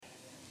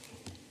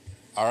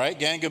All right,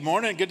 gang, good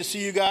morning. Good to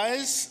see you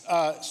guys.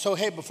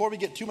 Hey, before we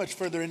get too much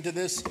further into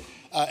this,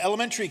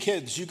 elementary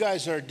kids, you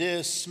guys are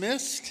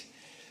dismissed.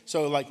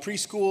 So like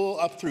preschool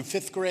up through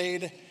fifth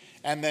grade,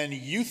 and then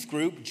youth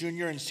group,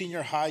 junior and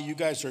senior high, you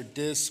guys are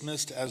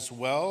dismissed as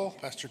well.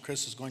 Pastor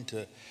Chris is going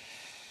to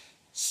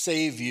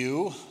save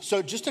you.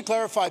 So just to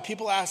clarify,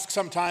 people ask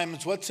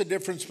sometimes, what's the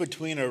difference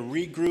between a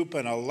regroup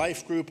and a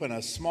life group and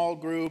a small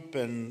group?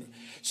 And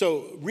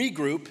so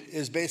regroup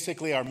is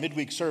basically our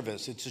midweek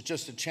service. It's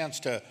just a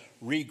chance to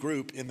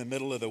regroup in the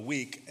middle of the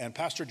week. And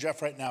Pastor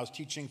Jeff right now is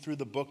teaching through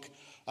the book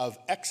of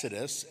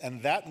Exodus,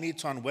 and that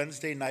meets on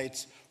Wednesday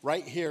nights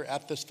right here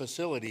at this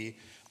facility,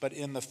 but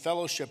in the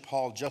fellowship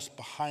hall just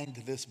behind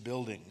this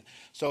building.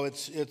 So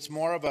it's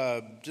more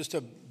of just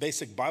a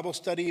basic Bible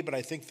study, but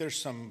I think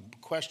there's some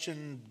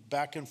question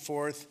back and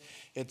forth.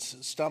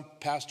 It's Stump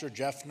Pastor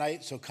Jeff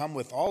night, so come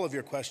with all of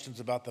your questions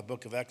about the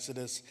book of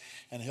Exodus,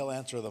 and he'll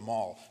answer them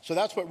all. So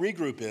that's what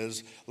regroup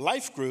is.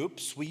 Life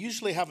groups, we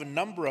usually have a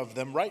number of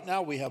them. Right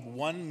now we have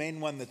one main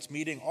one that's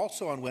meeting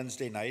also on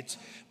Wednesday nights,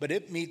 but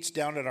it meets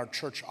down at our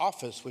church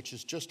office, which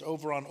is just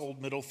over on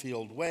Old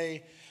Middlefield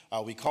Way.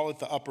 We call it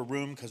the upper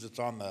room because it's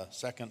on the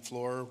second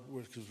floor,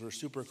 because we're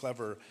super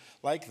clever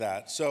like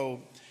that.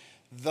 So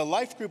the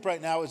life group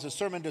right now is a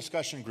sermon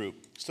discussion group.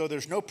 So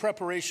there's no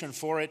preparation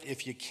for it.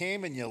 If you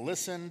came and you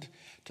listened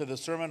to the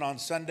sermon on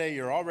Sunday,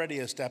 you're already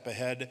a step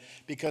ahead,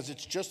 because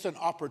it's just an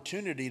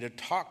opportunity to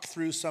talk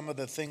through some of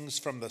the things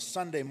from the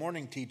Sunday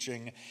morning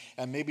teaching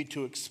and maybe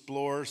to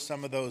explore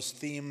some of those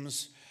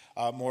themes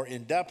more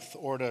in depth,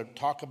 or to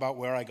talk about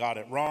where I got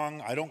it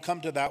wrong. I don't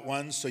come to that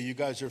one, so you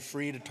guys are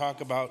free to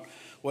talk about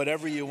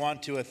whatever you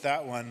want to at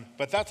that one.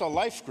 But that's a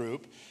life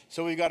group.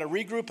 So we've got a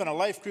regroup and a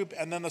life group,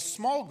 and then the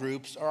small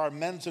groups are our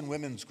men's and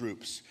women's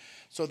groups.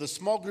 So the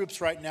small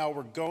groups right now,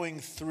 we're going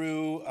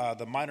through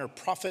the minor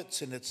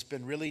prophets, and it's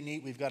been really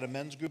neat. We've got a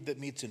men's group that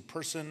meets in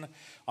person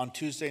on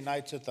Tuesday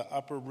nights at the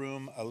upper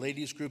room, a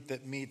ladies group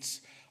that meets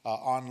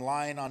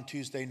online on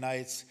Tuesday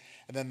nights,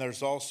 and then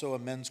there's also a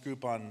men's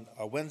group on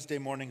Wednesday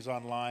mornings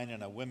online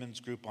and a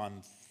women's group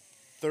on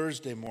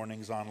Thursday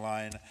mornings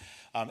online.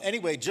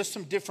 Anyway, just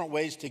some different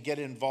ways to get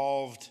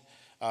involved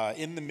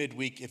in the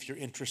midweek if you're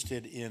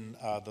interested in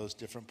those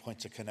different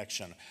points of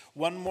connection.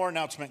 One more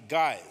announcement.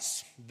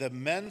 Guys, the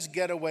men's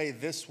getaway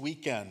this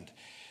weekend.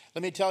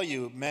 Let me tell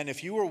you, men,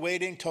 if you were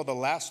waiting till the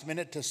last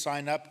minute to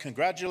sign up,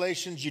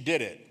 congratulations, you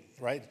did it,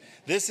 right?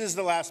 This is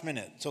the last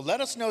minute. So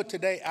let us know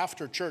today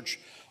after church.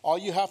 All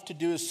you have to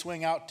do is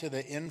swing out to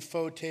the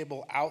info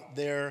table out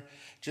there.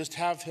 Just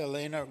have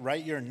Helena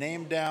write your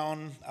name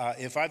down.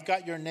 If I've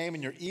got your name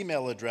and your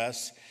email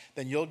address,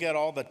 then you'll get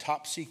all the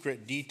top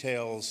secret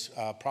details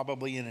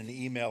probably in an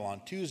email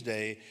on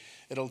Tuesday.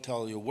 It'll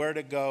tell you where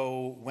to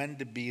go, when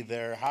to be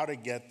there, how to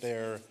get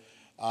there.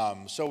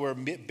 So we're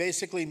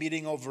basically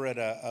meeting over at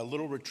a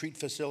little retreat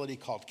facility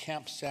called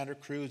Camp Santa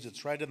Cruz.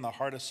 It's right in the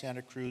heart of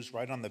Santa Cruz,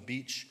 right on the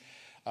beach.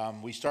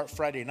 We start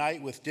Friday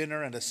night with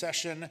dinner and a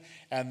session,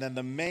 and then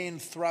the main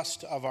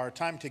thrust of our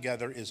time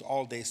together is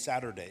all day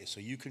Saturday. So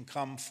you can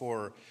come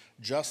for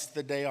just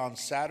the day on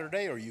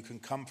Saturday, or you can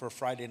come for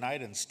Friday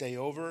night and stay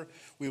over.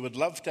 We would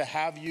love to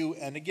have you,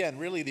 and again,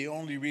 really the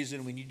only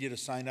reason we need you to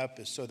sign up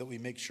is so that we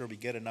make sure we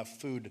get enough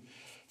food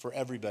for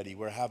everybody.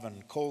 We're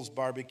having Cole's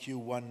Barbecue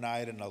one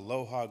night and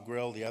Aloha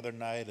Grill the other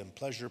night and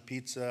Pleasure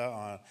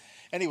Pizza.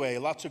 Anyway,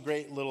 lots of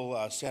great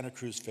little Santa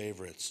Cruz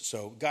favorites.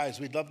 So guys,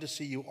 we'd love to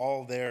see you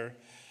all there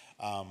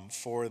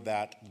for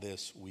that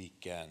this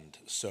weekend.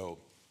 So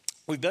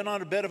we've been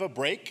on a bit of a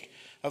break,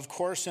 of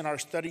course, in our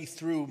study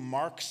through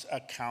Mark's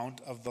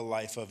account of the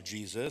life of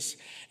Jesus.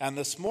 And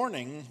this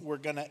morning, we're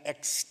going to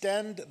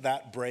extend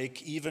that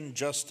break even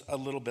just a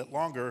little bit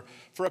longer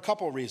for a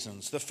couple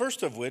reasons. The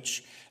first of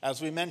which,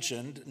 as we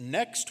mentioned,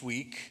 next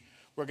week,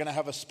 we're going to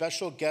have a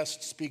special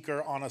guest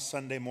speaker on a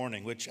Sunday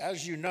morning, which,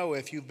 as you know,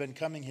 if you've been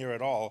coming here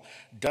at all,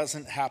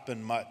 doesn't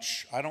happen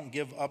much. I don't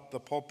give up the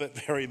pulpit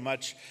very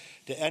much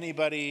to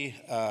anybody.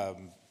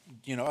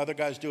 Other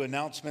guys do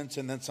announcements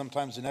and then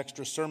sometimes an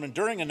extra sermon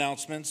during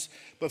announcements.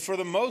 But for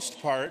the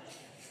most part,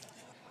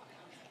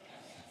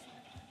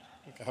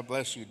 God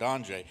bless you,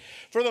 Donjay.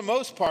 For the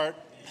most part,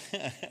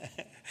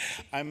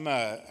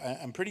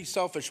 I'm pretty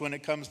selfish when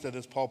it comes to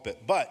this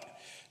pulpit. But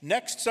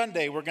next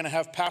Sunday, we're going to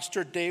have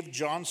Pastor Dave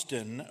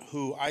Johnston,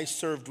 who I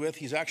served with.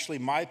 He's actually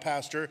my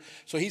pastor,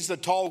 so he's the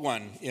tall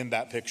one in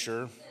that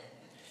picture.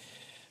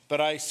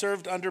 But I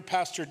served under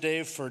Pastor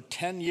Dave for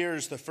 10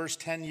 years, the first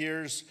 10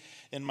 years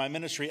in my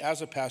ministry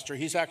as a pastor.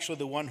 He's actually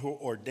the one who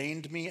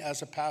ordained me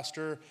as a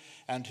pastor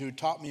and who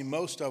taught me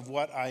most of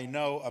what I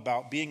know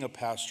about being a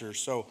pastor.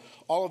 So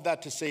all of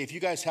that to say, if you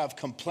guys have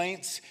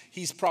complaints,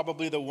 he's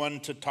probably the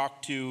one to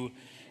talk to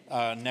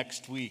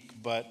next week.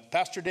 But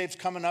Pastor Dave's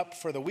coming up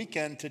for the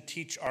weekend to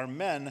teach our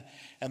men,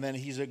 and then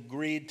he's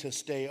agreed to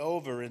stay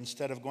over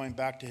instead of going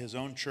back to his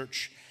own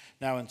church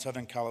now in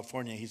Southern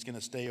California. He's going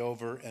to stay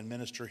over and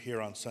minister here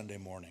on Sunday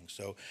morning.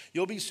 So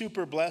you'll be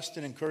super blessed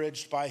and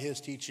encouraged by his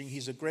teaching.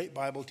 He's a great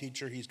Bible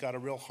teacher. He's got a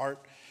real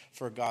heart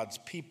for God's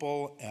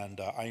people, and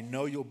I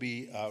know you'll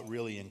be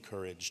really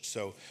encouraged.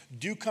 So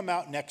do come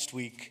out next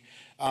week.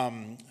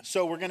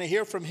 So we're going to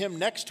hear from him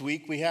next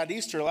week. We had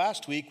Easter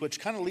last week, which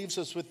kind of leaves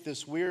us with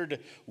this weird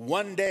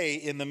one day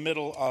in the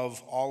middle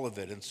of all of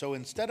it. And so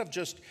instead of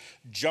just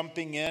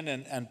jumping in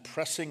and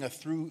pressing a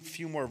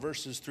few more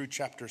verses through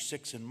chapter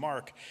 6 in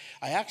Mark,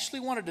 I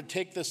actually wanted to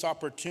take this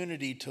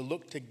opportunity to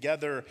look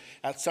together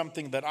at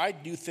something that I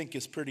do think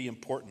is pretty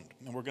important.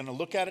 And we're going to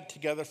look at it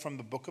together from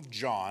the book of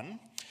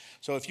John.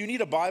 So if you need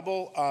a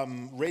Bible,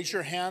 raise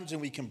your hands and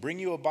we can bring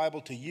you a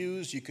Bible to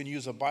use. You can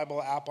use a Bible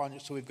app on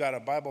it. So we've got a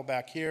Bible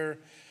back here.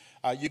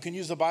 You can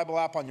use the Bible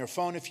app on your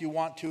phone if you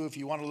want to. If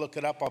you want to look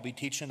it up, I'll be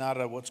teaching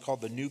out of what's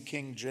called the New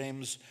King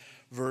James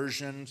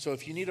Version. So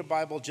if you need a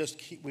Bible,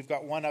 we've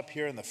got one up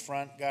here in the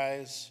front,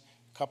 guys.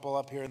 A couple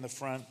up here in the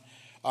front.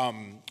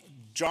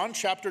 John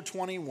chapter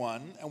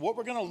 21. And what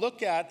we're going to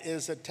look at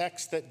is a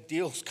text that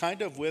deals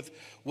kind of with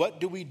what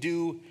do we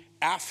do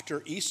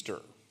after Easter.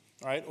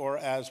 Right? Or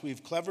as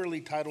we've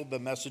cleverly titled the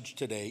message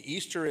today,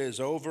 Easter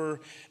is over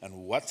and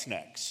what's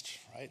next?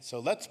 Right? So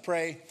let's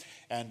pray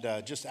and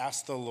just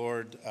ask the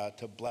Lord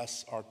to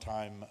bless our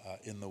time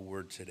in the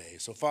Word today.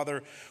 So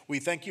Father, we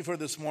thank you for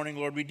this morning,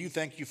 Lord. We do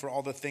thank you for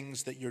all the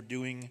things that you're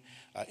doing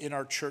in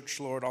our church,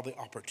 Lord, all the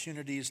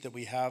opportunities that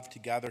we have to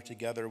gather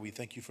together. We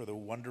thank you for the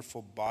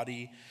wonderful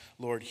body,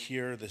 Lord,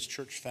 here, this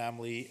church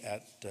family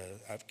at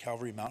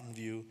Calvary Mountain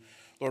View.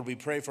 Lord, we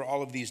pray for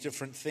all of these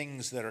different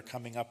things that are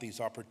coming up, these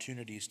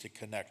opportunities to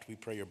connect. We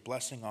pray your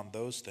blessing on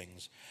those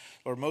things.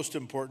 Lord, most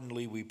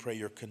importantly, we pray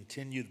your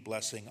continued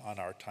blessing on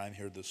our time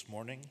here this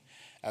morning.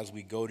 As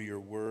we go to your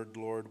word,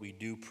 Lord, we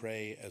do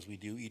pray, as we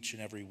do each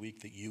and every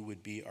week, that you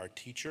would be our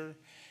teacher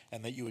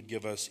and that you would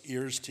give us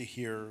ears to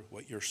hear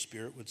what your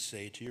Spirit would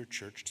say to your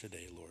church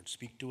today, Lord.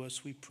 Speak to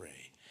us, we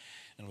pray,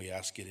 and we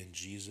ask it in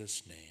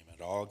Jesus' name.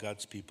 And all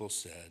God's people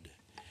said,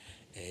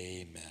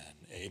 amen.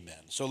 Amen.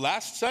 So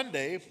last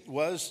Sunday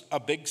was a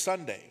big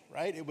Sunday,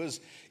 right? It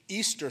was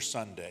Easter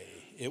Sunday.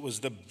 It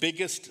was the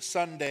biggest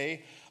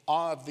Sunday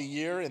of the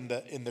year in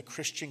the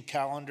Christian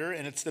calendar,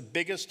 and it's the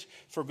biggest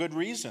for good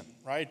reason,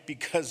 right?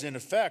 Because in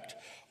effect,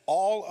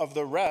 all of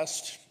the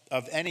rest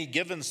of any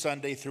given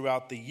Sunday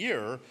throughout the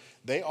year,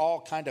 they all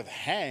kind of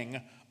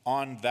hang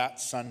on that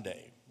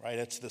Sunday. Right?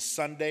 It's the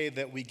Sunday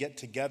that we get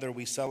together.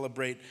 We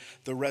celebrate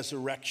the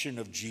resurrection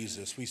of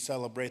Jesus. We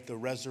celebrate the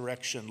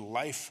resurrection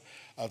life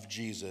of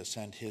Jesus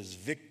and his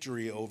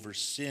victory over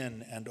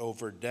sin and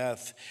over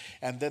death.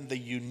 And then the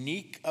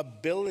unique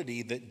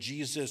ability that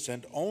Jesus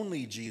and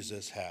only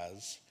Jesus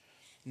has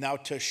now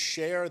to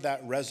share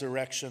that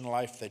resurrection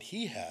life that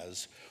he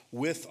has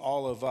with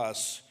all of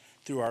us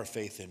through our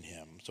faith in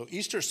him. So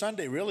Easter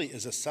Sunday really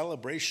is a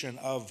celebration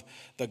of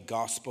the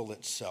gospel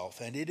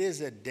itself. And it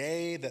is a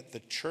day that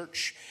the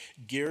church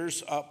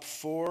gears up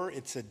for.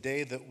 It's a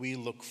day that we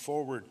look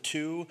forward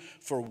to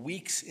for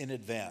weeks in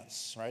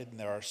advance, right? And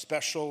there are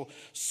special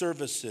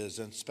services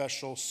and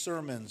special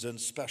sermons and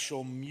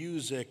special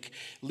music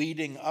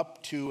leading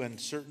up to and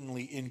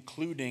certainly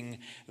including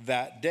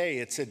that day.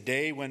 It's a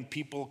day when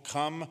people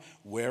come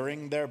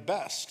wearing their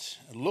best,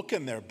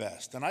 looking their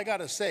best. And I got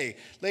to say,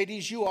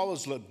 ladies, you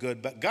always look good.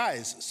 But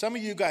guys, some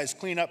of you guys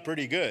clean up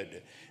pretty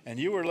good, and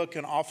you were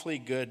looking awfully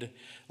good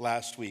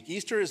last week.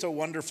 Easter is a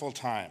wonderful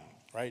time,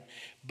 right?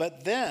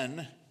 But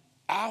then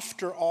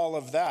after all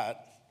of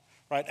that,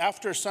 right,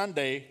 after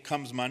Sunday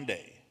comes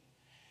Monday,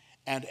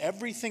 and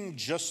everything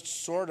just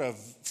sort of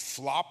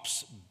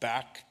flops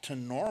back to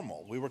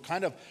normal. We were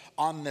kind of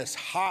on this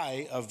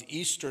high of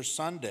Easter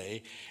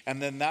Sunday, and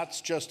then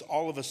that's just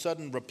all of a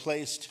sudden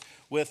replaced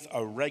with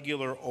a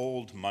regular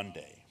old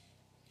Monday.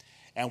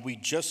 And we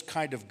just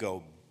kind of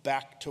go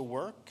back to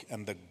work,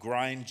 and the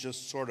grind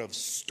just sort of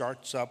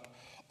starts up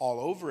all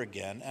over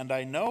again. And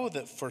I know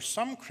that for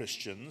some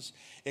Christians,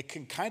 it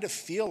can kind of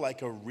feel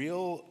like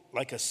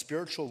a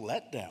spiritual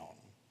letdown.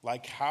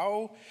 Like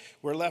how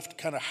we're left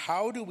kind of,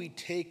 how do we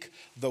take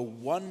the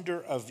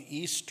wonder of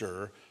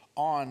Easter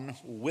on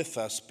with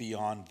us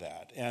beyond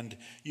that? And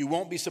you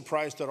won't be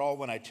surprised at all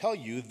when I tell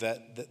you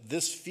that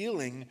this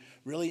feeling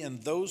really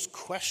and those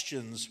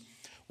questions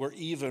were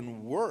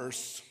even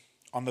worse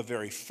on the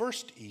very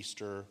first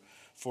Easter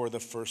for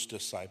the first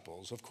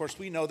disciples. Of course,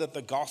 we know that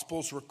the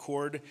Gospels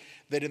record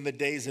that in the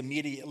days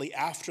immediately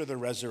after the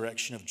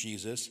resurrection of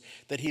Jesus,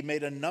 that he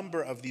made a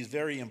number of these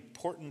very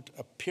important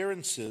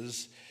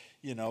appearances,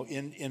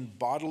 in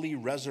bodily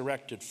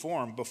resurrected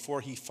form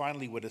before he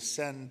finally would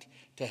ascend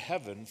to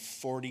heaven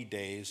 40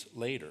 days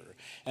later.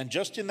 And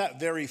just in that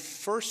very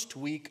first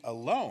week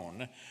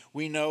alone,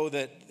 we know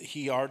that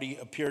he already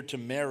appeared to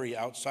Mary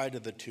outside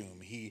of the tomb.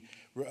 He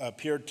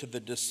appeared to the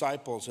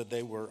disciples as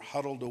they were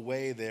huddled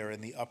away there in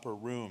the upper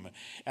room.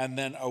 And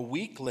then a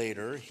week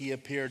later, he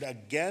appeared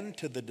again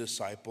to the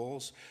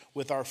disciples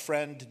with our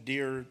friend,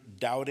 dear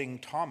doubting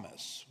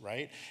Thomas,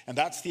 right? And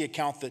that's the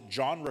account that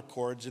John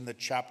records in the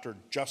chapter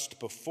just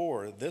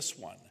before this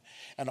one.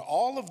 And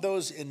all of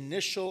those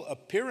initial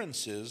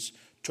appearances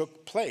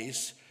took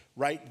place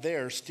right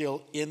there,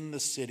 still in the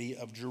city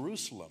of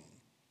Jerusalem.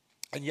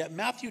 And yet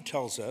Matthew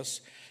tells us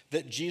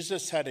that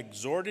Jesus had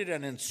exhorted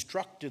and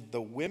instructed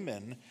the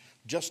women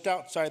just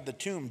outside the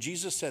tomb.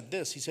 Jesus said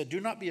this, he said, "Do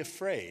not be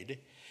afraid."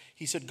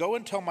 He said, "Go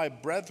and tell my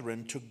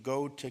brethren to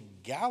go to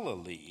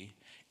Galilee,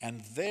 and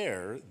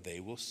there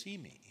they will see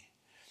me."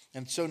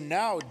 And so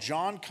now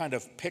John kind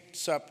of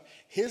picks up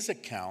his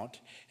account,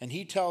 and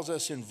he tells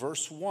us in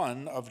verse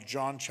 1 of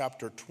John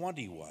chapter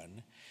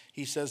 21,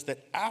 he says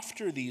that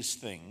after these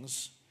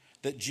things,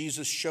 that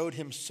Jesus showed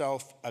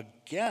himself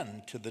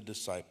again to the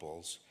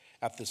disciples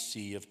at the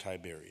Sea of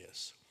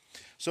Tiberias.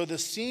 So the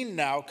scene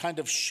now kind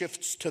of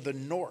shifts to the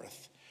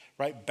north,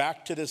 right?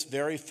 Back to this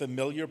very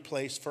familiar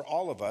place for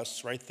all of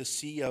us, right? The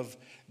Sea of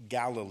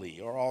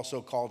Galilee, or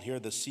also called here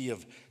the Sea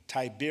of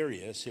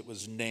Tiberias. It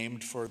was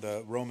named for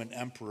the Roman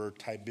Emperor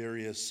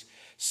Tiberius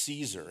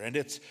Caesar. And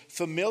it's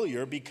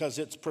familiar because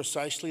it's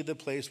precisely the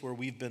place where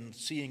we've been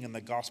seeing in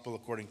the gospel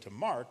according to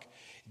Mark.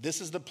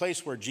 This is the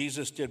place where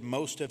Jesus did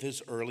most of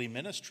his early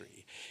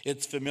ministry.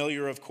 It's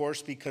familiar, of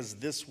course, because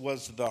this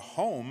was the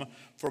home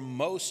for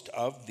most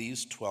of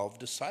these 12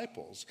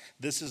 disciples.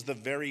 This is the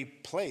very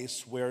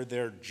place where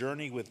their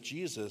journey with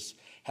Jesus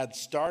had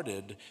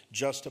started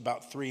just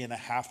about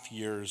 3.5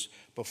 years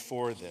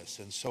before this.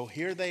 And so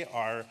here they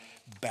are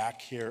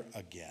back here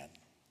again.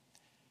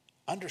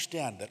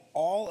 Understand that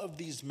all of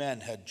these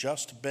men had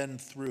just been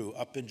through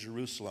up in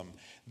Jerusalem.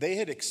 They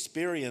had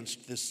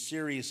experienced this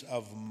series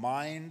of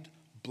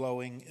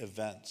mind-blowing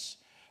events,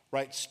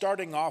 right?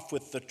 Starting off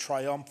with the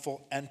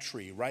triumphal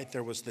entry, right?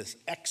 There was this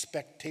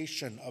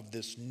expectation of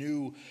this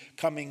new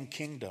coming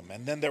kingdom.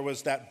 And then there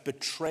was that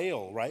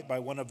betrayal, right, by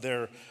one of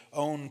their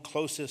own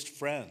closest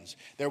friends.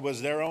 There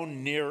was their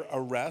own near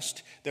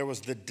arrest. There was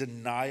the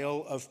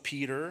denial of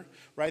Peter,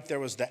 right? There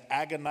was the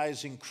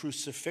agonizing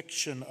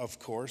crucifixion, of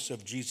course,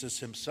 of Jesus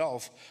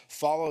himself,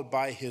 followed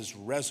by his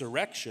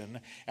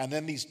resurrection, and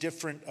then these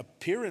different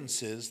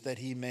appearances that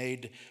he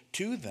made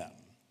to them.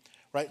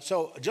 Right,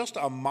 so just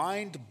a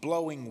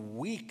mind-blowing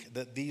week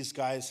that these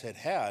guys had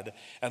had.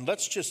 And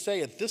let's just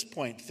say at this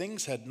point,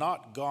 things had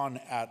not gone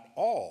at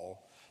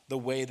all the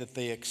way that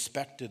they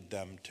expected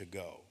them to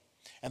go.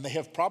 And they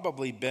have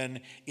probably been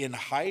in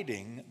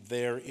hiding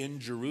there in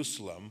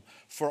Jerusalem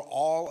for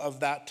all of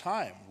that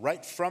time,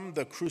 right from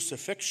the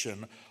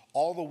crucifixion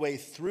all the way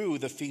through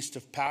the Feast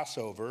of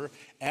Passover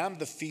and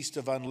the Feast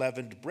of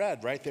Unleavened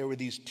Bread, right? There were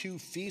these two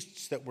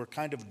feasts that were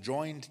kind of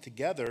joined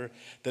together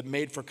that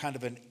made for kind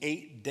of an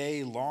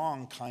 8-day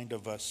long kind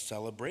of a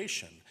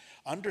celebration.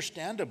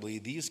 Understandably,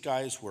 these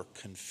guys were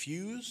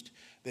confused.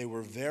 They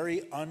were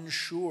very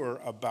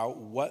unsure about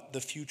what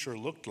the future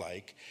looked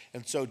like.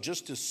 And so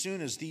just as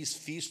soon as these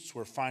feasts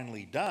were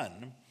finally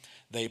done,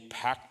 they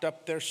packed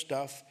up their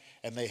stuff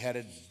and they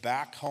headed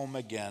back home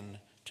again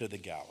to the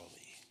Galilee.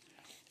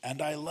 And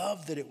I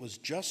love that it was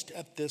just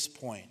at this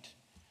point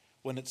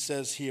when it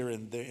says here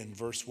in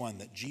verse 1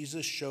 that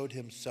Jesus showed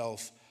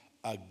himself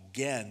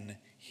again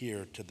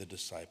here to the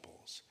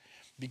disciples.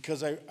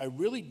 Because I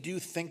really do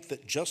think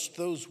that just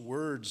those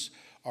words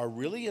are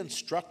really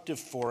instructive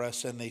for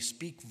us, and they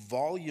speak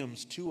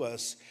volumes to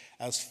us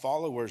as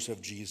followers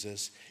of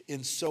Jesus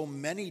in so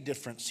many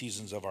different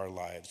seasons of our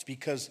lives.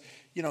 Because,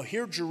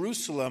 here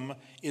Jerusalem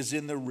is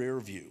in the rear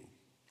view.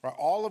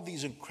 All of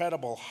these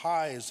incredible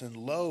highs and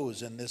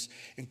lows and this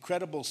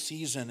incredible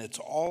season, it's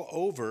all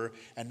over,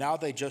 and now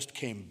they just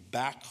came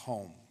back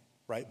home,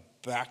 right?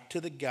 Back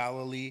to the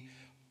Galilee,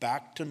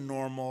 back to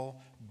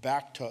normal,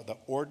 back to the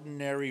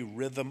ordinary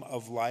rhythm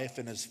of life.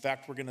 And in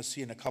fact, we're going to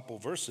see in a couple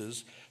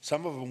verses,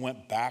 some of them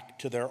went back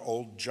to their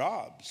old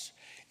jobs.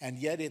 And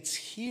yet it's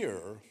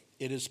here,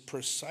 it is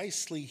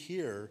precisely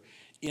here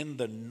in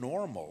the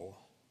normal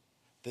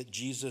that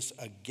Jesus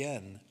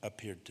again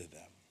appeared to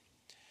them.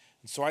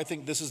 And so I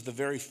think this is the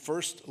very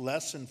first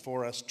lesson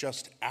for us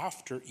just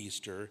after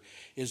Easter,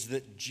 is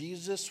that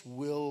Jesus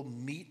will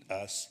meet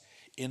us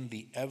in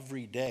the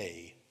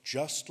everyday,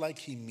 just like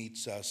he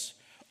meets us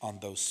on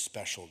those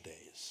special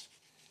days.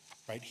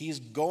 Right? He's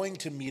going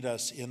to meet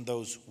us in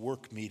those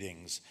work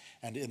meetings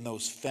and in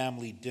those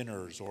family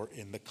dinners or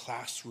in the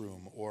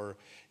classroom or,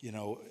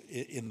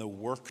 in the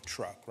work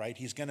truck, right?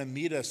 He's going to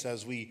meet us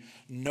as we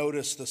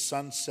notice the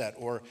sunset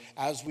or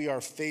as we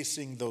are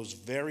facing those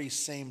very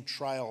same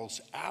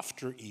trials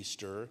after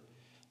Easter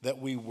that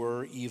we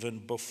were even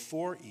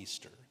before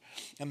Easter.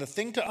 And the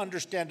thing to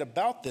understand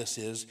about this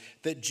is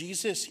that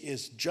Jesus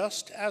is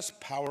just as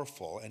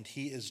powerful and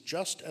he is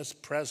just as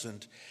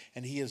present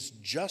and he is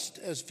just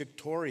as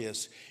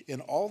victorious in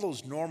all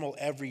those normal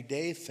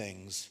everyday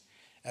things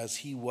as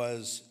he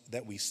was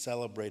that we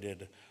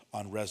celebrated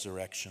on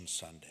Resurrection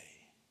Sunday.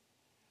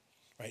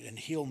 Right? And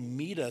he'll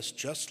meet us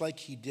just like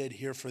he did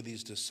here for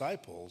these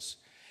disciples.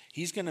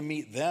 He's going to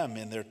meet them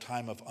in their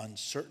time of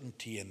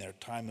uncertainty, in their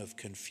time of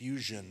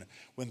confusion,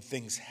 when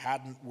things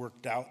hadn't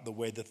worked out the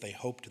way that they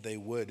hoped they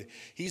would.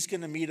 He's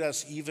going to meet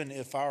us even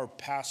if our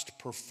past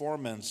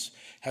performance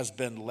has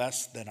been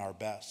less than our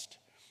best.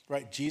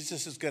 right?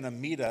 Jesus is going to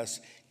meet us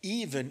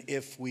even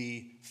if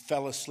we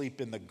fell asleep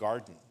in the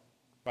garden,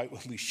 right?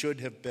 When we should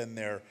have been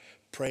there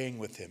praying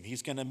with him.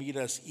 He's going to meet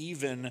us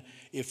even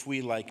if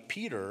we, like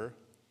Peter,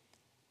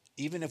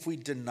 even if we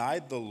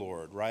denied the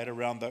Lord right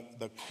around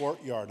the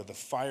courtyard of the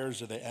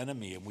fires of the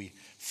enemy and we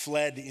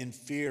fled in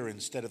fear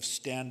instead of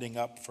standing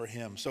up for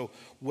him. So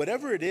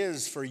whatever it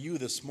is for you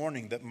this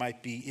morning that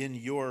might be in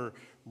your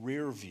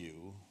rear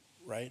view,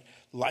 right?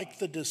 Like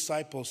the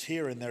disciples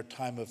here in their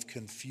time of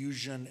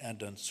confusion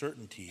and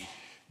uncertainty,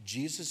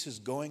 Jesus is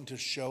going to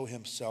show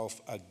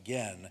himself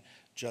again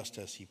just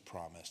as he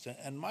promised.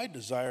 And my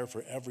desire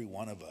for every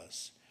one of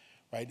us,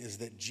 right, is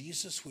that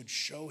Jesus would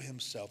show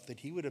himself, that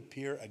he would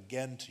appear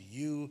again to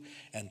you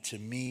and to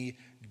me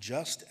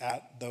just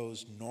at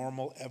those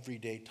normal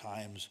everyday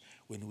times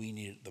when we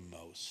need it the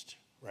most,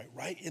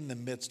 right in the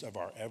midst of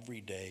our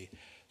everyday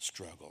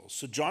struggles.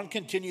 So John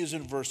continues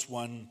in verse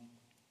 1.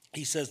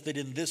 He says that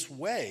in this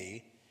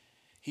way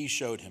he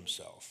showed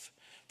himself.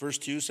 Verse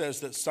 2 says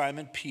that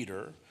Simon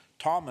Peter,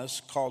 Thomas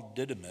called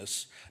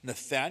Didymus,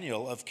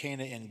 Nathanael of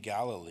Cana in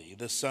Galilee,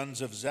 the sons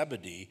of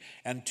Zebedee,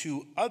 and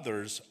 2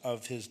 others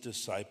of his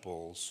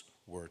disciples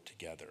were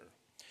together.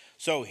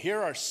 So here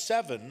are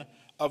 7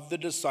 of the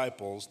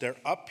disciples. They're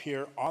up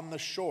here on the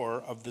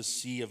shore of the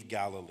Sea of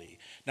Galilee.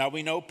 Now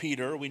we know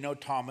Peter, we know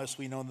Thomas,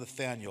 we know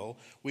Nathanael,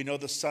 we know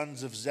the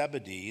sons of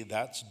Zebedee,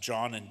 that's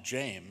John and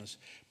James.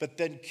 But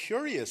then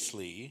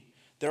curiously,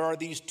 there are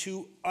these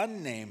 2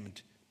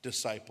 unnamed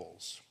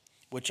disciples,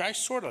 which I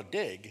sort of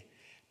dig,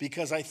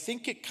 because I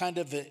think it kind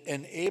of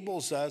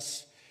enables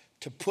us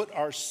to put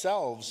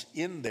ourselves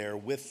in there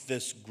with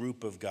this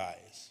group of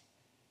guys,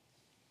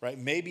 right?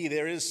 Maybe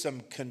there is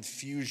some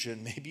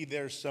confusion. Maybe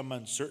there's some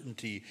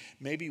uncertainty.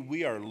 Maybe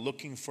we are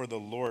looking for the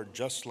Lord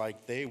just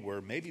like they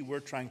were. Maybe we're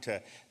trying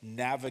to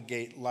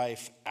navigate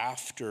life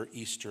after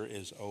Easter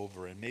is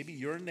over. And maybe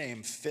your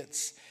name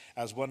fits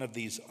as one of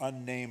these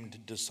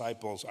unnamed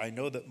disciples. I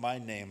know that my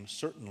name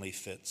certainly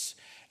fits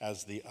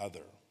as the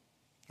other.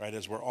 Right,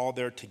 as we're all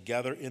there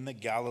together in the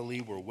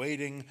Galilee, we're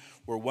waiting,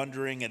 we're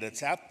wondering, and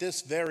it's at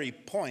this very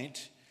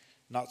point,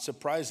 not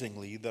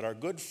surprisingly, that our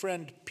good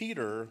friend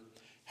Peter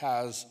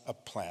has a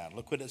plan.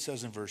 Look what it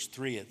says in verse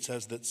 3. It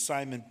says that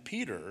Simon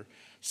Peter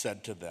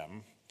said to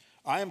them,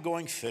 "I am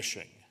going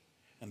fishing."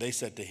 And they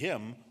said to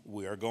him,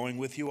 "We are going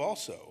with you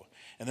also."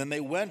 And then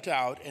they went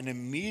out and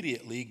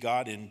immediately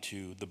got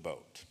into the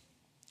boat.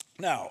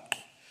 Now,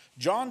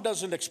 John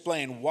doesn't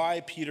explain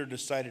why Peter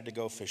decided to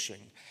go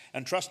fishing.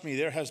 And trust me,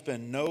 there has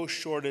been no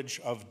shortage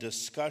of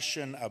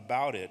discussion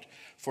about it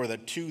for the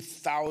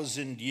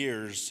 2,000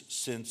 years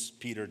since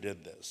Peter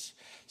did this.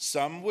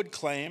 Some would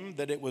claim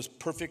that it was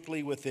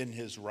perfectly within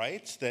his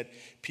rights, that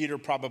Peter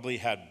probably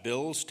had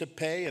bills to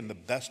pay, and the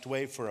best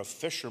way for a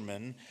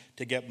fisherman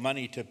to get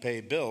money to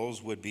pay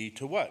bills would be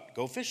to what?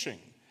 Go fishing,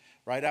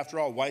 right? After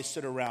all, why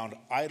sit around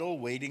idle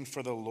waiting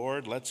for the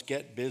Lord? Let's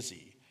get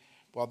busy.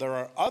 Well, there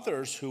are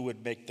others who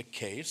would make the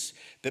case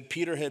that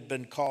Peter had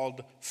been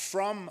called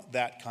from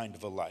that kind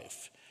of a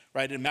life.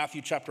 Right? In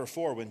Matthew chapter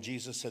 4, when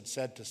Jesus had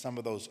said to some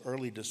of those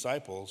early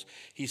disciples,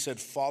 he said,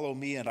 "Follow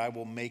me and I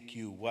will make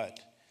you" what?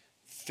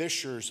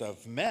 Fishers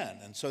of men.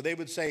 And so they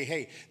would say,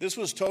 hey, this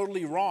was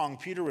totally wrong.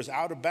 Peter was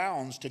out of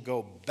bounds to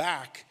go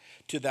back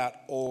to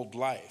that old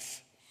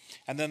life.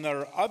 And then there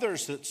are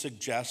others that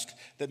suggest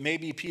that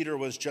maybe Peter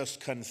was just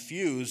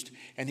confused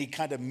and he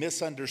kind of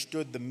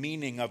misunderstood the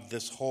meaning of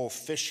this whole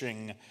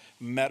fishing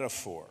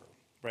metaphor,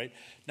 right?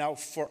 Now,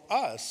 for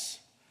us,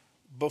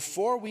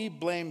 before we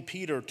blame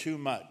Peter too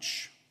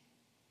much,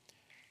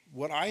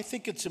 what I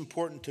think it's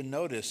important to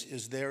notice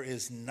is there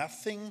is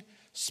nothing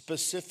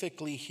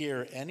specifically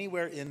here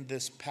anywhere in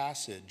this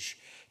passage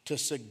to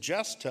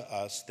suggest to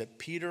us that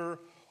Peter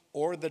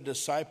or the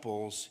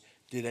disciples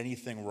did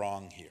anything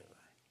wrong here.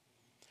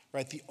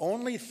 Right? The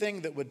only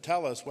thing that would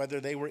tell us whether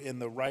they were in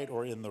the right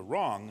or in the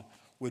wrong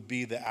would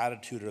be the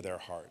attitude of their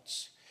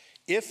hearts.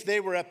 If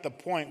they were at the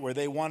point where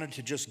they wanted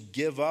to just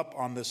give up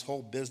on this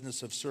whole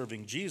business of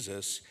serving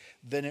Jesus,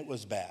 then it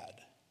was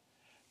bad.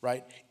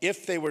 Right?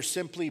 If they were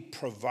simply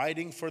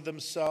providing for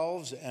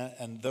themselves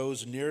and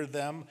those near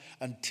them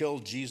until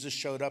Jesus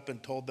showed up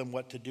and told them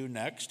what to do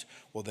next,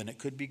 well, then it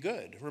could be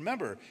good.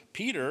 Remember,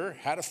 Peter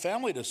had a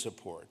family to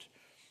support.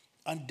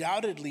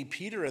 Undoubtedly,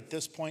 Peter at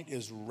this point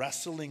is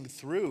wrestling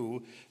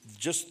through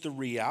just the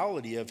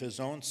reality of his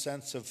own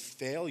sense of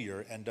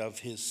failure and of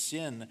his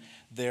sin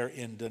there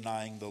in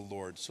denying the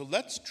Lord. So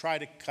let's try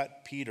to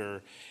cut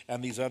Peter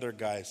and these other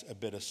guys a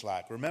bit of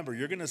slack. Remember,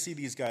 you're going to see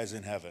these guys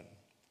in heaven,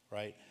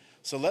 right?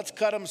 So let's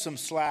cut them some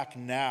slack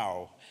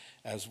now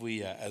as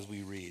we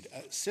read.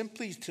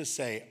 Simply to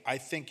say, I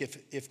think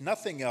if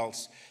nothing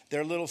else,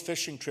 their little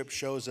fishing trip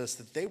shows us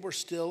that they were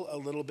still a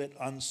little bit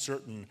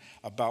uncertain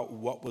about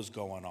what was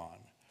going on.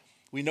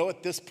 We know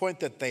at this point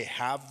that they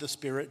have the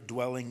Spirit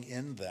dwelling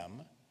in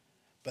them,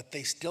 but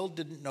they still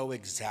didn't know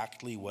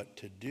exactly what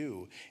to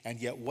do. And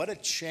yet what a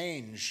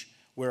change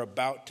we're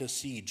about to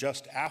see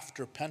just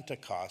after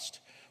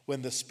Pentecost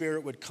when the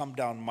Spirit would come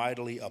down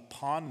mightily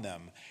upon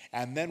them.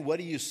 And then what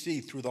do you see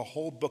through the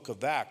whole book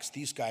of Acts?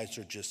 These guys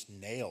are just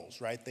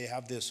nails, right? They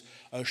have this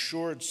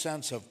assured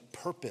sense of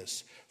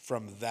purpose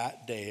from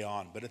that day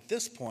on. But at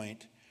this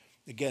point,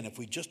 again, if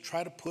we just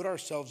try to put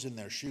ourselves in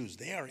their shoes,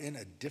 they are in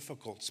a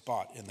difficult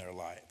spot in their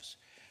lives.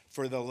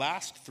 For the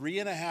last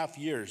 3.5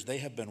 years, they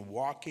have been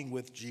walking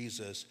with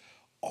Jesus,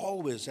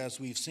 always,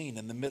 as we've seen,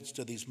 in the midst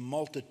of these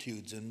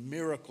multitudes and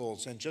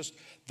miracles and just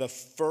the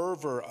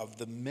fervor of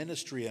the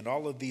ministry and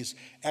all of these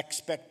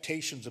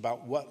expectations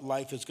about what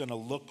life is going to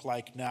look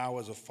like now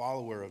as a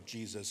follower of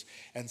Jesus.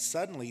 And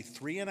suddenly,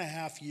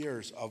 3.5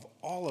 years of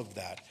all of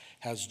that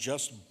has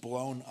just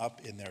blown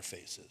up in their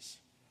faces.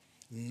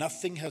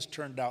 Nothing has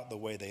turned out the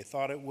way they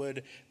thought it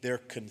would. They're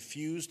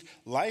confused.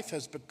 Life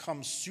has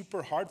become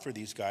super hard for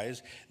these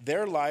guys.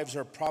 Their lives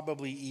are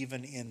probably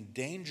even in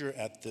danger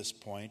at this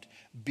point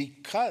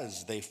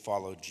because they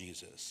followed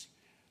Jesus.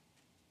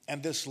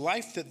 And this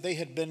life that they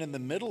had been in the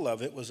middle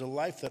of, it was a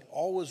life that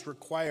always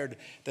required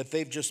that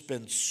they've just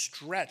been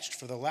stretched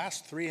for the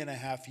last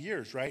 3.5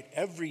 years, right?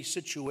 Every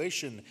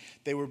situation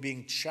they were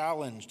being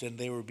challenged and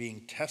they were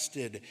being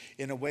tested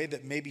in a way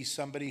that maybe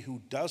somebody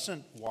who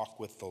doesn't walk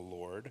with the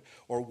Lord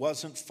or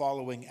wasn't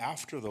following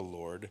after the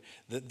Lord,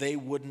 that they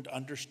wouldn't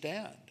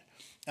understand.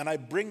 And I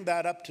bring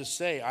that up to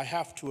say, I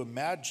have to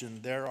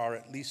imagine there are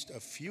at least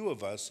a few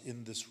of us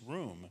in this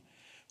room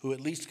who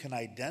at least can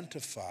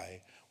identify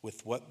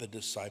with what the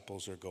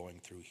disciples are going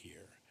through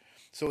here.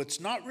 So it's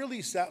not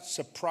really that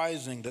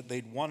surprising that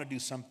they'd want to do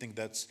something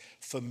that's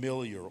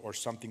familiar or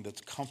something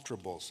that's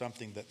comfortable,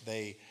 something that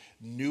they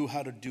knew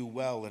how to do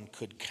well and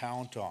could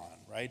count on,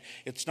 right?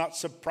 It's not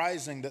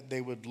surprising that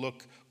they would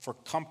look for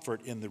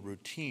comfort in the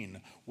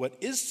routine. What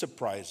is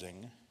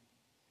surprising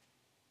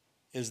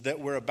is that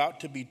we're about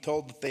to be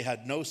told that they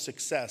had no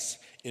success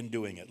in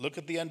doing it. Look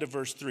at the end of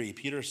verse 3.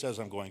 Peter says,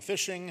 I'm going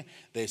fishing.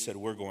 They said,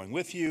 we're going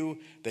with you.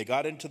 They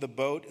got into the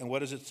boat, and what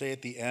does it say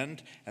at the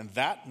end? And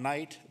that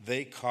night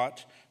they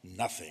caught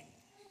nothing.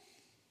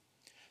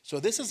 So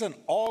this is an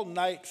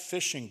all-night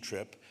fishing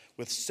trip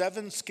with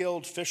 7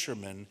 skilled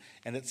fishermen,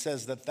 and it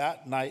says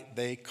that night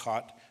they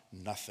caught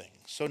nothing.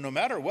 So no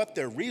matter what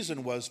their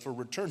reason was for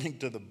returning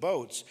to the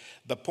boats,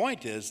 the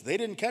point is they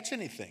didn't catch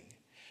anything.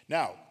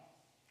 Now,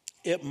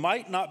 it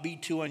might not be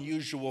too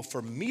unusual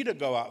for me to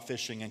go out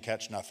fishing and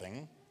catch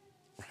nothing,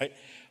 right?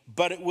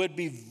 But it would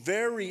be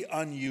very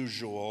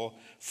unusual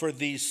for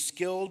these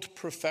skilled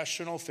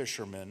professional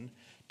fishermen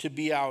to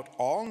be out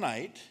all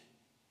night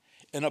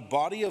in a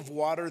body of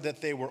water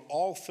that they were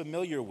all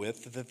familiar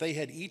with, that they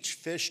had each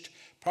fished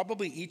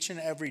probably each and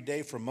every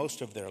day for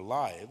most of their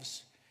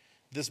lives.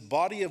 This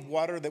body of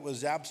water that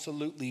was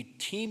absolutely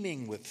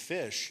teeming with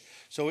fish.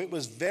 So it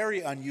was very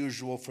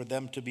unusual for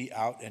them to be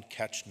out and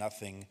catch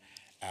nothing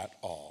at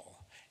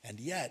all. And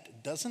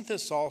yet, doesn't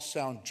this all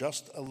sound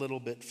just a little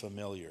bit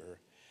familiar?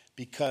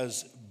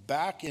 Because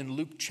back in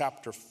Luke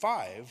chapter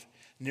 5,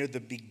 near the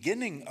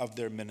beginning of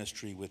their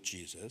ministry with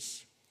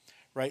Jesus,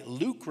 right,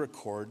 Luke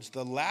records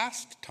the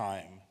last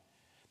time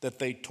that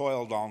they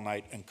toiled all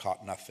night and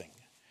caught nothing.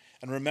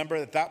 And remember,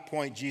 at that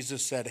point,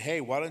 Jesus said,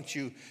 hey, why don't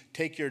you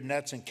take your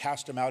nets and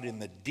cast them out in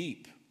the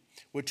deep?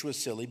 Which was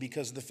silly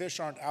because the fish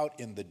aren't out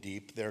in the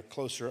deep. They're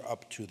closer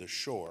up to the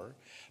shore.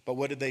 But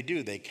what did they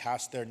do? They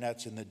cast their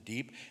nets in the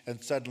deep,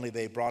 and suddenly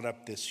they brought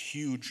up this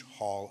huge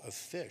haul of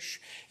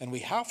fish. And we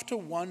have to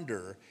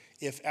wonder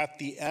if at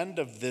the end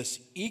of this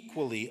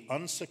equally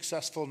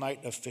unsuccessful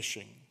night of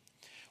fishing,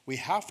 we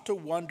have to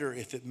wonder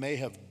if it may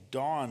have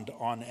dawned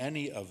on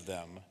any of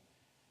them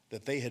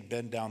that they had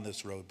been down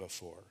this road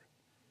before.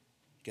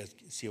 You guys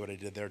see what I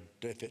did there?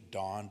 If it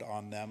dawned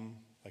on them,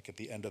 like at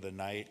the end of the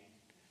night,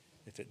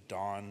 if it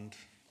dawned,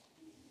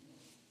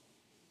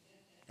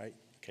 right?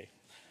 Okay.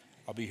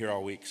 I'll be here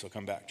all week, so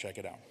come back, check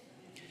it out.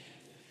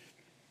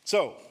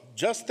 So,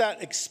 just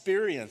that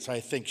experience, I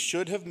think,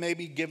 should have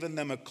maybe given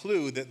them a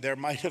clue that there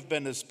might have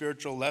been a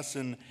spiritual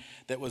lesson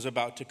that was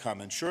about to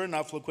come. And sure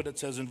enough, look what it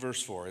says in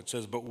verse 4. It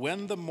says, but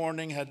when the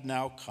morning had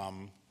now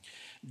come,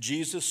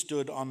 Jesus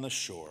stood on the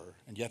shore,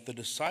 and yet the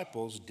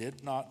disciples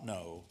did not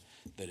know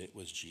that it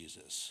was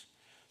Jesus.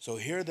 So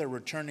here they're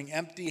returning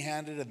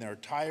empty-handed, and they're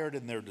tired,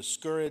 and they're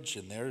discouraged,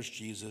 and there's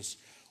Jesus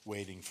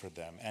waiting for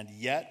them. And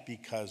yet,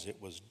 because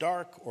it was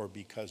dark, or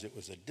because it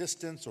was a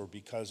distance, or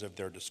because of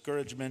their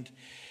discouragement,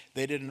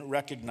 they didn't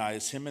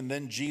recognize him. And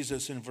then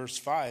Jesus, in verse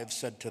 5,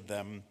 said to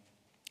them,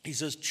 he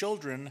says,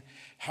 children,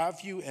 have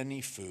you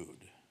any food?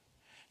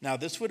 Now,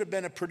 this would have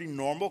been a pretty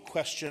normal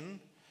question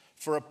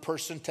for a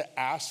person to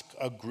ask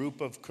a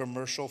group of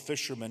commercial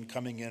fishermen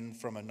coming in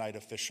from a night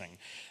of fishing.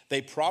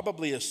 They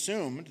probably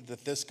assumed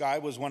that this guy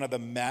was one of the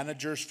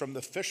managers from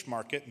the fish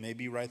market,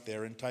 maybe right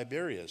there in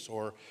Tiberias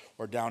or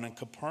down in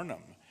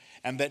Capernaum,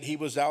 and that he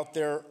was out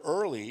there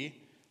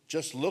early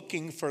just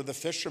looking for the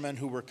fishermen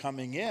who were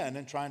coming in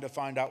and trying to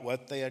find out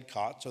what they had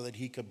caught so that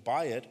he could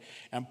buy it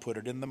and put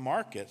it in the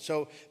market.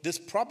 So this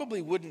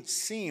probably wouldn't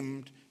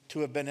seem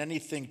to have been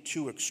anything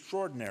too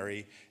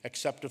extraordinary,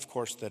 except, of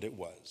course, that it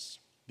was.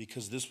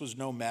 Because this was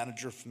no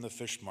manager from the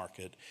fish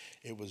market.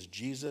 It was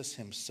Jesus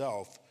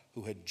himself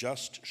who had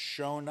just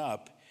shown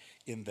up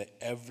in the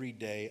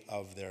everyday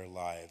of their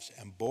lives.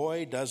 And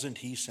boy, doesn't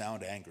he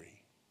sound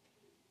angry.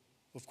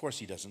 Of course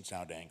he doesn't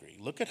sound angry.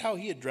 Look at how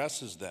he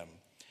addresses them.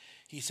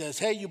 He says,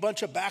 hey, you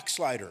bunch of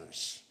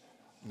backsliders.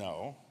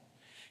 No.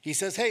 He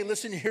says, hey,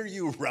 listen here,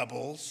 you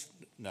rebels.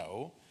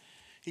 No.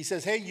 He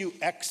says, hey, you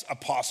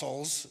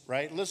ex-apostles,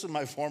 right? Listen,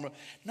 my former.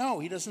 No,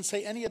 he doesn't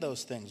say any of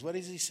those things. What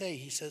does he say?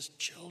 He says,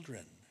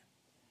 children.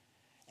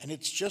 And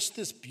it's just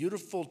this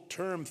beautiful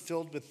term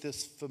filled with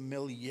this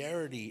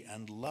familiarity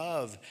and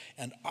love.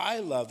 And I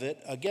love it,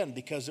 again,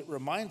 because it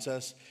reminds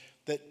us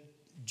that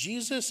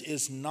Jesus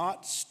is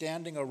not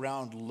standing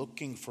around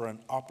looking for an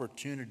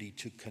opportunity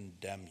to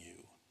condemn you.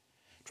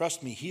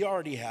 Trust me, he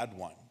already had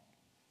one.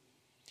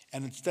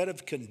 And instead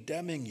of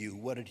condemning you,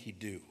 what did he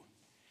do?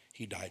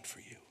 He died for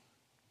you.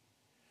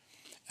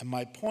 And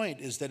my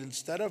point is that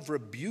instead of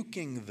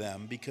rebuking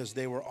them because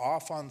they were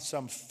off on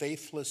some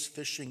faithless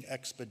fishing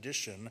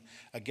expedition,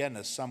 again,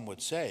 as some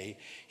would say,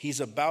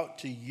 he's about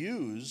to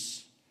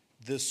use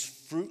this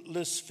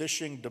fruitless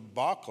fishing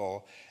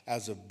debacle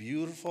as a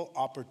beautiful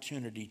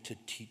opportunity to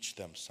teach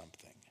them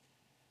something,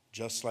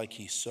 just like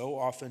he so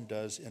often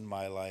does in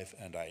my life,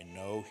 and I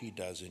know he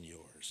does in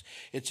yours.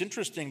 It's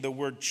interesting, the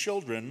word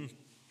children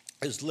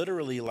is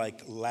literally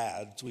like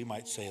lads, we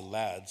might say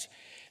lads.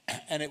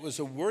 And it was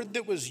a word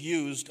that was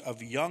used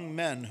of young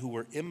men who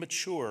were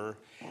immature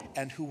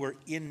and who were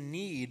in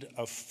need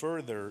of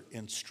further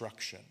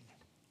instruction.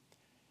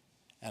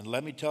 And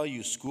let me tell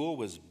you, school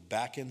was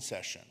back in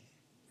session,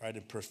 right?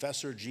 And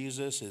Professor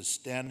Jesus is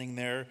standing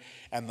there,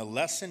 and the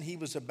lesson he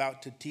was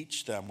about to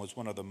teach them was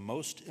one of the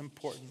most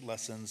important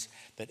lessons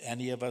that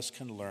any of us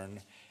can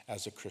learn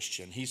as a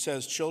Christian. He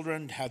says,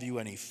 children, have you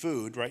any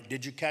food, right?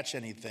 Did you catch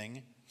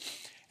anything?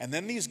 And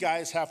then these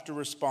guys have to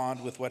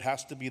respond with what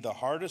has to be the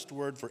hardest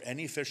word for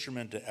any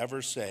fisherman to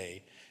ever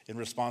say in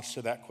response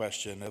to that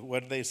question. What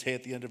did they say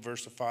at the end of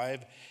verse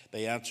 5?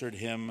 They answered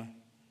him,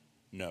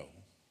 no.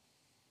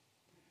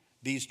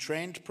 These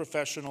trained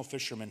professional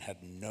fishermen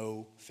had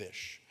no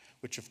fish,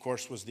 which of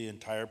course was the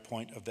entire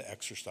point of the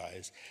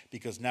exercise,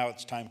 because now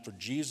it's time for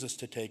Jesus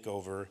to take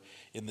over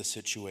in the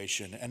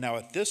situation. And now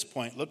at this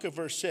point, look at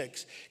verse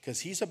 6, because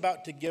he's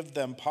about to give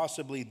them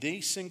possibly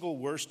the single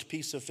worst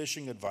piece of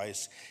fishing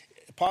advice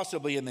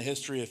possibly in the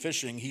history of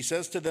fishing. He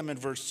says to them in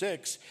verse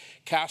 6,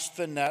 cast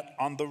the net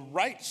on the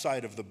right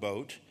side of the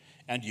boat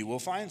and you will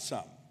find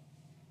some.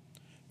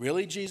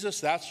 Really, Jesus?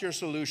 That's your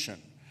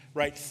solution,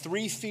 right?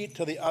 3 feet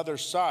to the other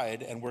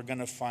side and we're going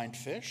to find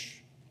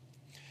fish?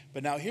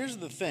 But now here's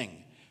the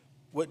thing.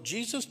 What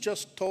Jesus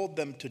just told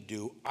them to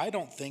do, I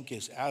don't think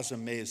is as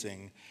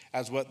amazing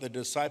as what the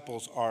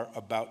disciples are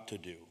about to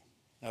do.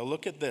 Now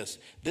look at this.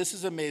 This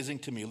is amazing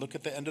to me. Look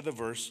at the end of the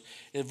verse.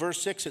 In verse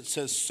 6 it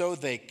says, so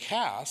they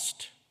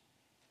cast,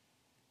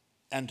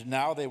 and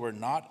now they were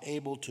not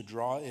able to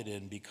draw it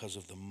in because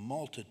of the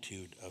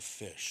multitude of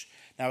fish.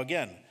 Now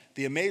again,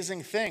 the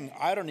amazing thing,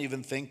 I don't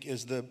even think,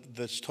 is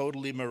this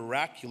totally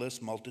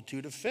miraculous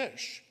multitude of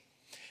fish.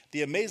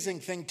 The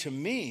amazing thing to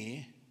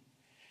me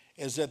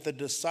is that the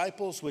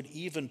disciples would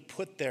even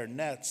put their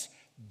nets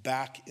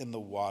back in the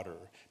water.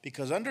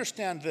 Because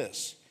understand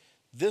this,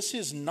 this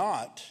is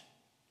not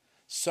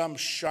some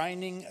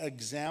shining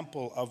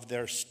example of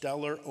their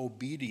stellar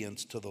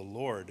obedience to the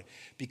Lord,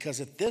 because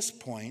at this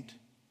point,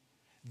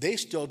 they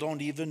still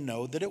don't even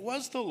know that it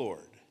was the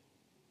Lord.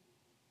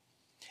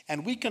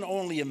 And we can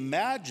only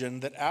imagine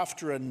that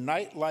after a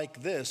night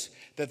like this,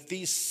 that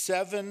these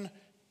 7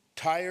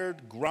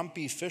 tired,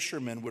 grumpy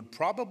fishermen would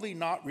probably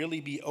not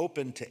really be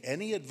open to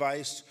any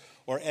advice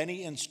or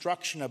any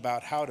instruction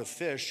about how to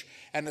fish,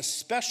 and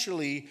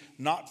especially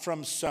not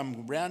from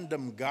some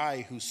random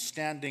guy who's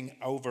standing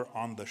over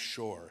on the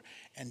shore.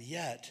 And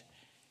yet,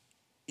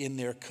 in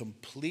their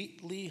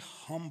completely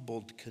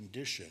humbled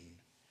condition,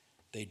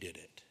 they did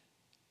it.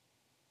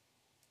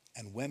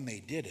 And when they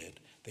did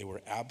it, they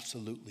were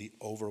absolutely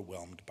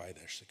overwhelmed by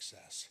their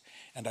success.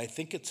 And I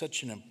think it's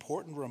such an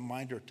important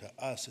reminder to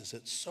us, is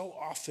that so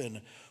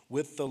often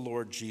with the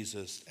Lord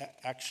Jesus,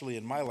 actually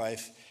in my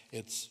life,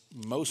 it's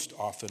most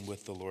often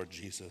with the Lord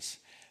Jesus,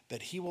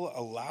 that he will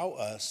allow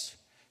us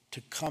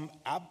to come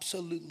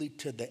absolutely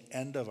to the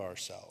end of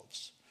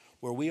ourselves,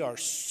 where we are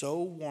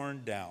so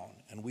worn down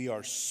and we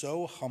are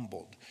so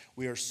humbled.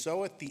 We are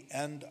so at the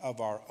end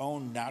of our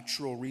own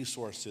natural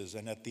resources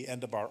and at the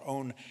end of our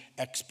own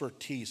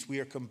expertise. We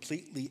are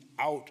completely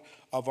out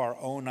of our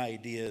own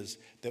ideas,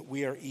 that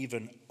we are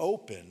even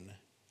open,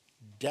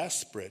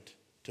 desperate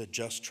to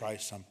just try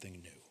something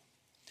new.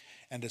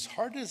 And as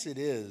hard as it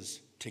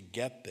is to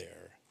get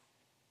there,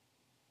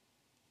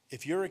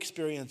 if your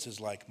experience is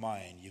like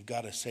mine, you've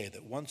got to say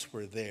that once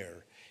we're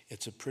there,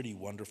 it's a pretty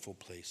wonderful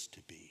place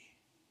to be.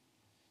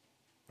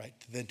 Right?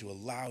 Then to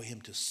allow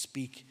him to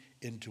speak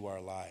into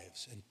our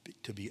lives and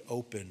to be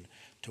open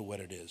to what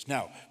it is.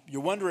 Now,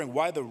 you're wondering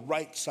why the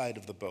right side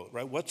of the boat,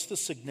 right? What's the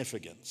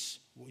significance?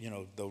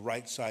 The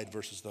right side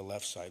versus the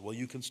left side. Well,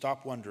 you can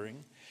stop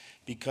wondering,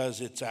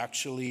 because it's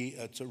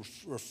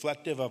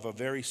reflective of a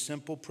very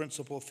simple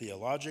principle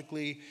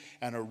theologically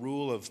and a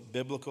rule of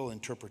biblical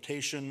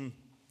interpretation.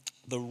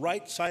 The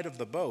right side of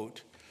the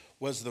boat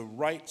was the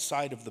right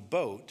side of the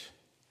boat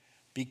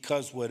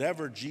because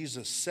whatever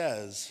Jesus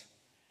says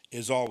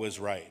is always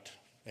right.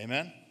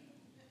 Amen?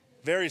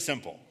 Very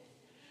simple.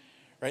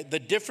 Right? The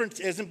difference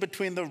isn't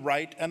between the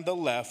right and the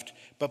left,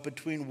 but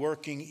between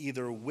working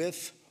either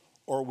with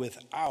or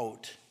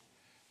without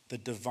the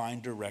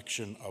divine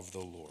direction of the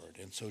Lord.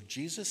 And so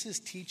Jesus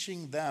is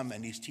teaching them,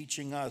 and he's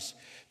teaching us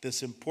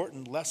this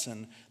important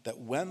lesson that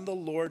when the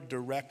Lord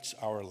directs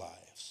our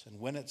lives, and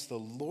when it's the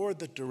Lord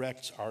that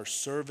directs our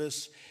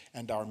service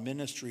and our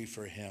ministry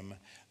for him,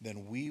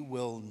 then we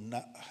will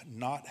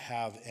not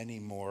have any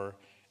more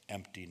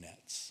empty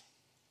nets.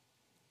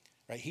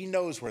 Right? He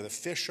knows where the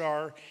fish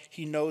are.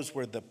 He knows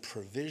where the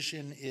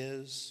provision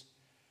is.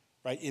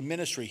 Right? In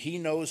ministry, he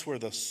knows where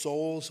the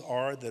souls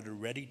are that are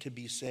ready to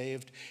be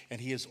saved, and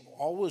he is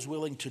always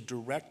willing to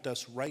direct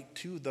us right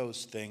to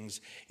those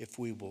things if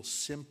we will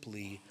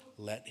simply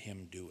let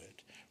him do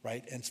it.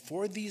 Right? And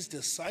for these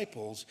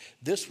disciples,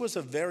 this was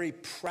a very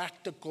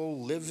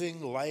practical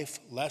living life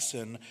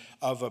lesson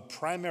of a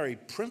primary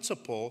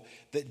principle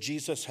that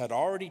Jesus had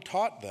already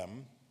taught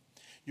them.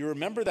 You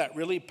remember that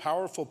really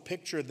powerful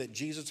picture that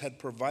Jesus had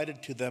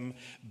provided to them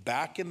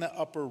back in the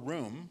upper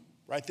room,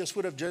 right? This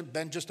would have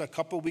been just a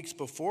couple weeks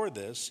before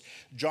this.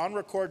 John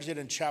records it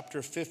in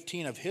chapter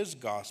 15 of his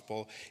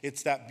gospel.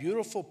 It's that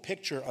beautiful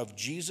picture of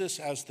Jesus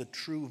as the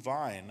true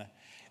vine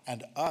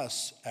and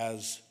us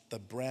as the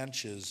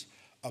branches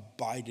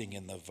abiding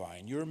in the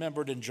vine. You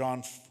remember it in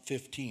John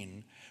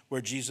 15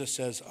 where Jesus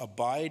says,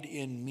 "Abide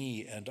in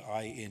me and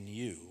I in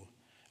you.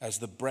 As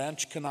the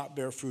branch cannot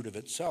bear fruit of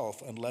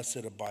itself unless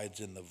it abides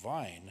in the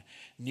vine,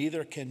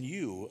 neither can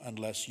you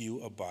unless you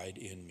abide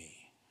in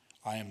me.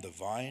 I am the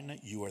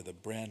vine, you are the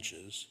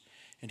branches,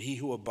 and he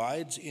who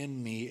abides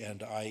in me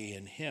and I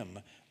in him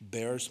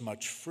bears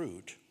much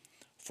fruit,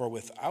 for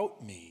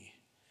without me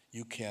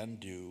you can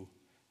do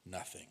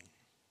nothing."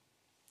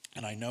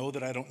 And I know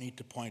that I don't need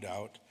to point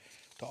out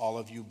to all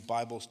of you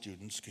Bible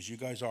students, because you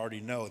guys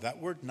already know that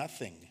word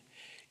nothing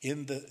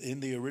in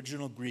the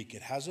original Greek,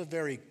 it has a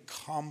very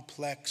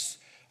complex,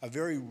 a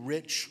very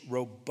rich,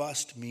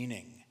 robust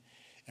meaning.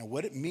 And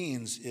what it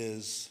means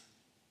is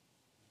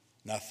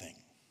nothing.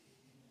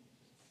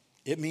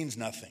 It means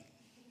nothing.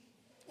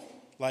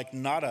 Like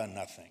nada,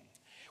 nothing,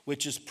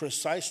 which is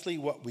precisely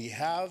what we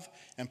have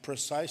and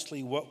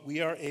precisely what we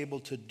are able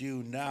to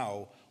do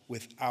now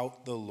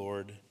without the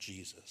Lord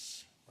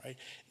Jesus. Right?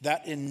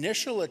 That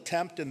initial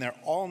attempt in their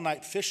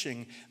all-night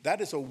fishing, that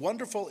is a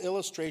wonderful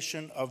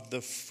illustration of the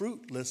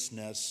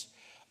fruitlessness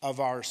of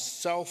our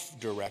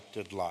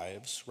self-directed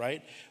lives,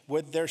 right?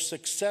 With their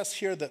success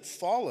here that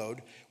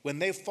followed, when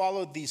they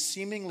followed these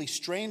seemingly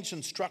strange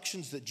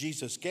instructions that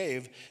Jesus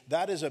gave,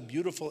 that is a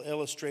beautiful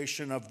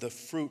illustration of the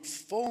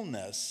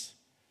fruitfulness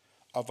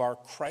of our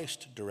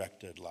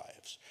Christ-directed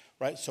lives.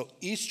 Right? So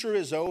Easter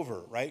is over,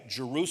 right?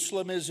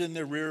 Jerusalem is in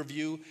the rear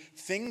view.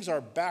 Things are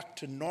back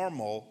to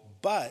normal,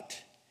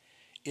 but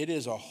it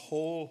is a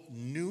whole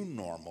new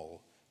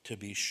normal to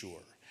be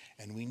sure.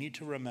 And we need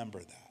to remember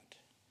that,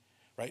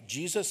 right?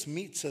 Jesus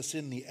meets us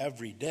in the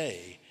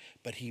everyday,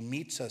 but he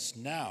meets us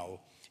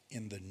now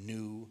in the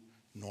new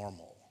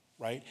normal,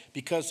 right?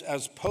 Because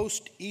as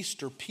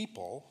post-Easter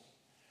people,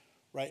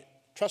 right,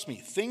 trust me,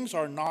 things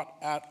are not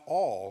at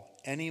all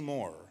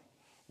anymore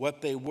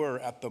what they were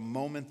at the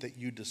moment that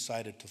you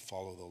decided to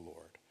follow the Lord.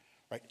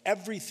 Right?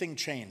 Everything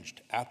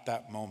changed at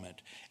that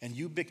moment, and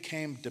you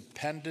became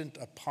dependent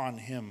upon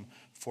him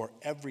for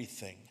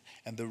everything.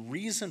 And the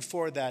reason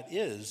for that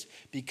is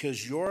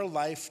because your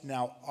life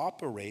now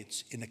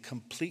operates in a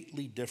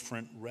completely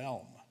different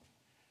realm.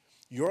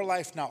 Your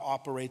life now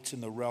operates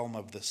in the realm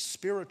of the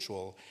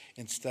spiritual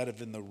instead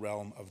of in the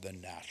realm of the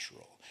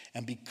natural.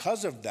 And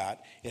because of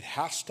that, it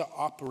has to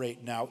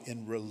operate now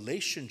in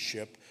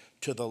relationship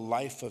to the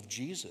life of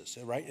Jesus,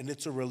 right? And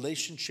it's a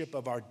relationship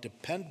of our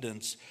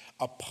dependence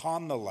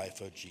upon the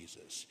life of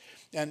Jesus.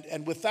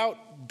 And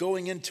without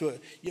going into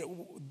it,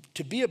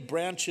 to be a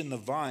branch in the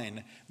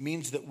vine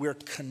means that we're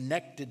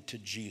connected to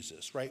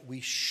Jesus, right?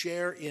 We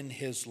share in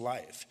his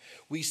life.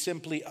 We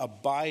simply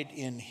abide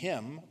in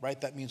him, right?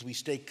 That means we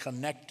stay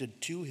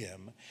connected to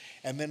him.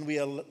 And then we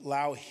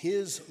allow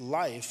his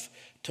life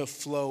to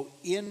flow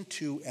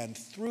into and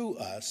through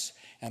us,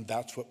 and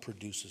that's what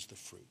produces the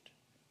fruit.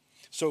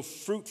 So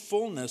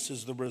fruitfulness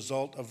is the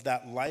result of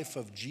that life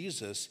of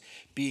Jesus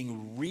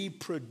being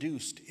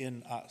reproduced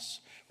in us,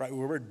 right?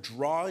 Where we're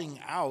drawing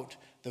out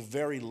the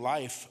very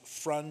life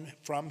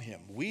from him.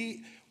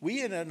 We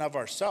in and of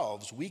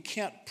ourselves, we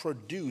can't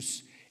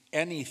produce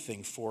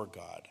anything for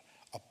God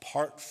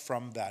apart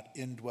from that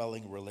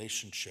indwelling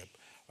relationship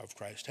of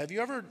Christ. Have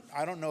you ever,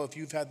 I don't know if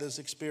you've had this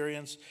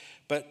experience,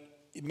 but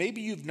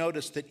maybe you've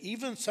noticed that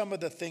even some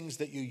of the things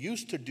that you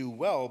used to do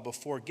well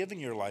before giving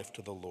your life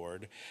to the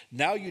Lord,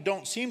 now you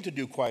don't seem to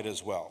do quite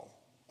as well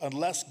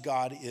unless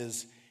God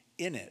is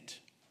in it,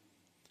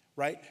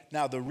 right?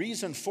 Now, the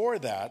reason for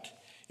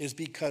that is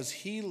because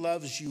he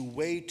loves you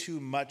way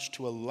too much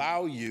to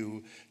allow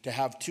you to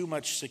have too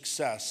much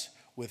success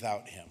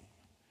without him.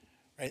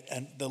 right?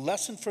 And the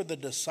lesson for the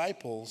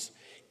disciples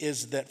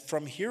is that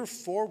from here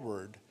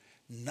forward,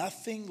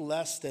 nothing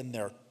less than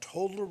their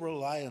total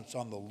reliance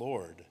on the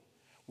Lord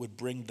would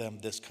bring them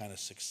this kind of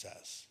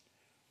success.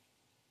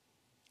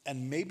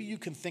 And maybe you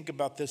can think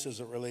about this as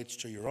it relates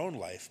to your own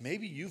life.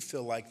 Maybe you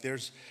feel like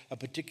there's a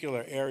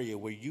particular area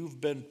where you've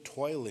been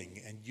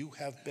toiling and you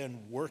have been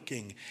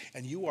working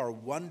and you are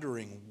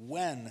wondering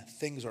when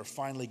things are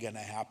finally going to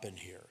happen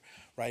here,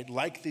 right?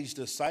 Like these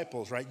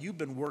disciples, right? You've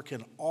been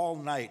working all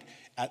night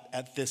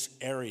at this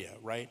area,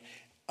 right?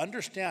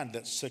 Understand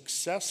that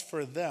success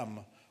for them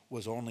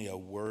was only a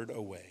word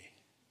away,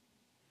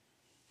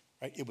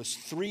 right? It was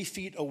 3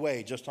 feet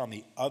away, just on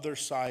the other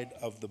side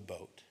of the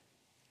boat.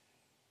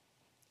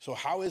 So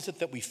how is it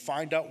that we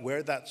find out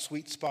where that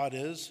sweet spot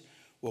is?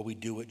 Well, we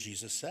do what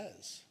Jesus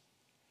says,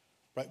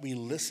 right? We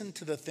listen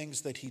to the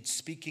things that he's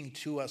speaking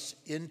to us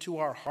into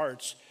our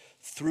hearts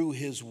through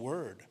his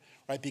word,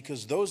 right?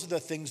 Because those are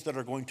the things that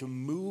are going to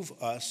move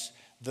us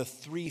the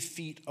 3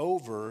 feet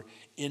over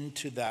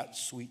into that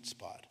sweet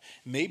spot.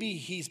 Maybe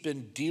he's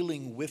been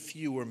dealing with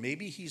you, or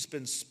maybe he's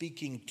been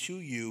speaking to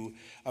you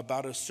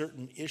about a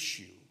certain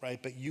issue,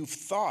 right? But you've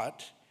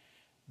thought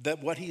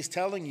that what he's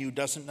telling you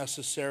doesn't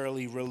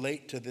necessarily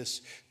relate to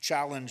this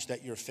challenge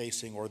that you're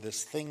facing or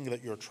this thing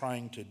that you're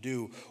trying to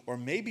do. Or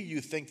maybe you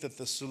think that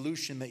the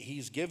solution that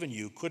he's given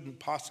you couldn't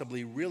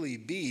possibly really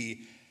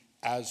be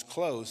as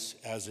close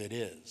as it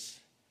is.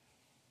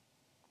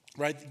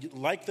 Right?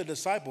 Like the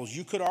disciples,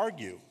 you could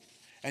argue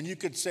and you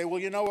could say, well,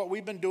 you know what?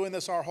 We've been doing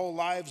this our whole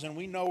lives and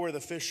we know where the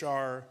fish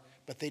are,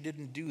 but they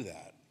didn't do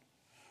that.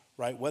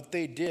 Right? What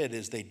they did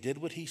is they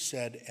did what he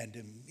said, and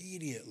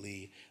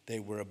immediately they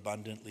were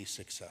abundantly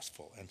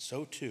successful. And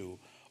so too,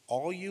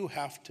 all you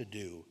have to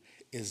do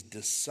is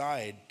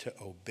decide to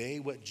obey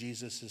what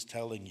Jesus is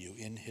telling you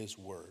in his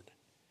word.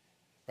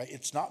 Right?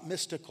 It's not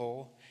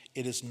mystical.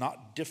 It is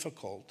not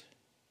difficult.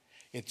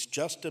 It's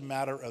just a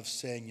matter of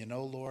saying, you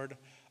know, Lord,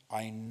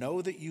 I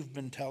know that you've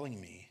been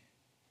telling me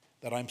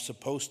that I'm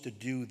supposed to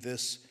do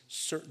this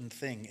certain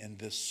thing in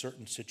this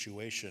certain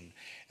situation.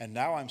 And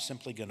now I'm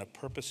simply going to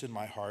purpose in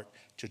my heart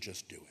to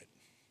just do it.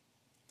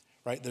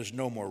 Right? There's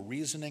no more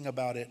reasoning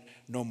about it,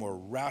 no more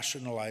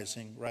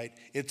rationalizing, right?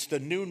 It's the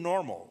new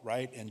normal,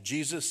 right? And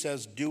Jesus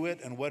says, do it,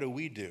 and what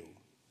do?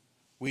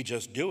 We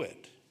just do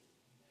it.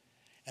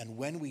 And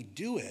when we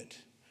do it,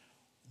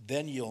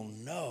 then you'll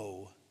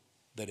know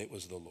that it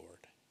was the Lord.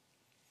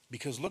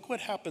 Because look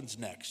what happens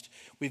next.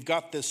 We've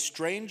got this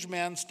strange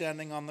man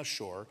standing on the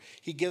shore.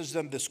 He gives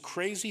them this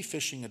crazy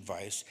fishing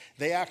advice.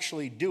 They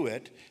actually do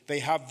it.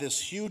 They have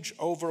this huge,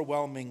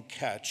 overwhelming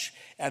catch.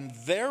 And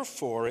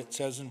therefore, it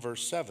says in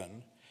verse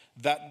 7,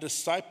 that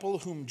disciple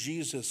whom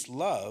Jesus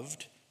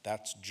loved,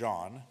 that's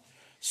John,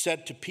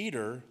 said to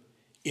Peter,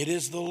 it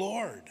is the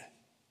Lord.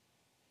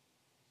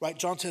 Right?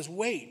 John says,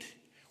 wait.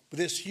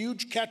 This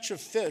huge catch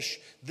of fish,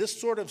 this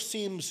sort of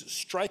seems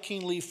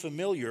strikingly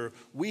familiar.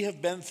 We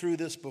have been through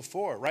this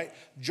before, right?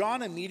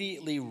 John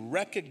immediately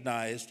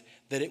recognized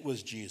that it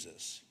was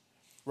Jesus,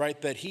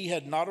 right? That he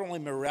had not only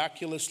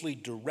miraculously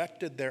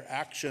directed their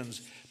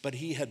actions, but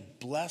he had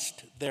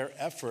blessed their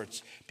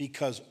efforts,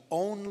 because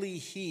only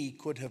he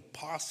could have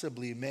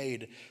possibly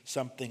made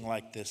something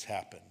like this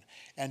happen.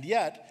 And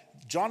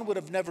yet, John would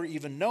have never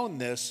even known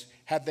this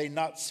had they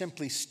not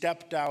simply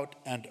stepped out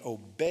and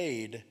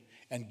obeyed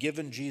and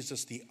given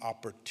Jesus the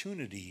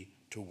opportunity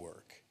to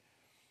work.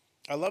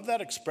 I love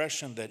that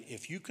expression that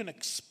if you can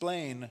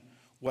explain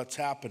what's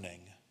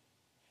happening,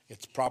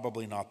 it's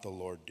probably not the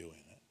Lord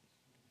doing it.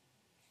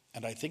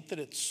 And I think that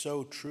it's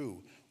so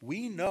true.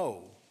 We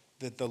know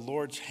that the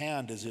Lord's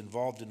hand is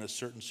involved in a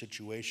certain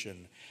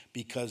situation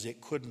because it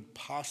couldn't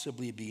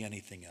possibly be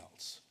anything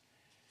else.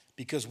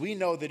 Because we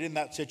know that in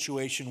that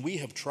situation we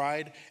have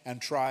tried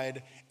and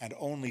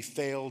only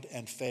failed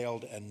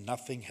and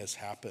nothing has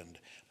happened.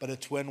 But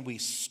it's when we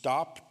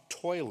stop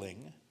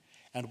toiling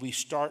and we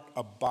start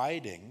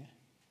abiding,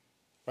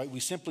 right? We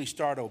simply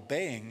start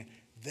obeying,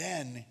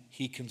 then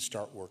he can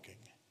start working.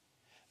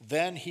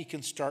 Then he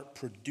can start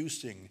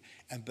producing,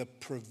 and the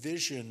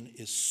provision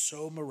is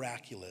so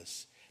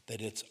miraculous that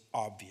it's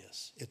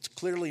obvious. It's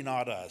clearly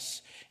not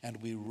us,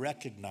 and we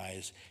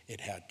recognize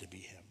it had to be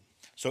him.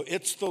 So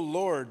it's the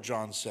Lord,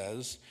 John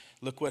says.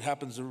 Look what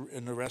happens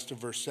in the rest of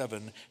verse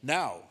 7.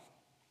 Now,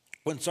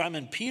 when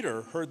Simon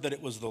Peter heard that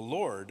it was the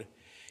Lord,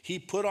 he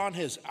put on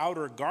his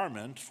outer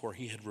garment, for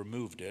he had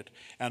removed it,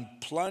 and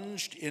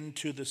plunged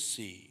into the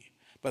sea.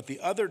 But the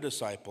other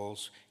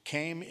disciples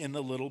came in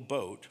the little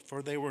boat,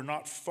 for they were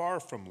not far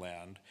from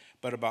land,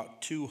 but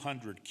about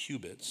 200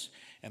 cubits,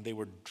 and they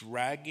were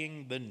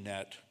dragging the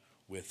net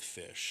with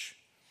fish.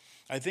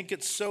 I think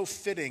it's so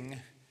fitting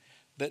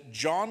that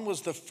John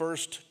was the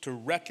first to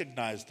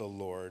recognize the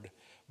Lord,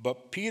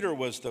 but Peter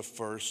was the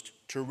first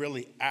to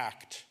really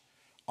act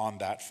on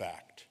that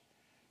fact.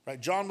 Right?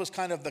 John was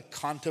kind of the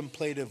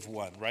contemplative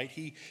one, right?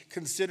 He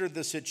considered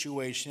the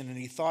situation and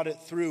he thought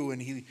it through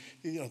and he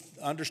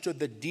understood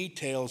the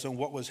details and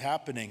what was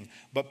happening.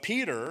 But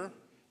Peter,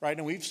 right?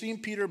 And we've seen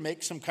Peter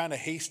make some kind of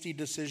hasty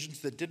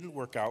decisions that didn't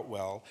work out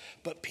well.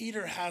 But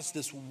Peter has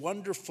this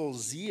wonderful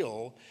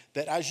zeal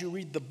that as you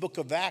read the book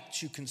of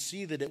Acts, you can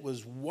see that it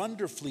was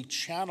wonderfully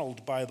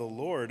channeled by the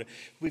Lord.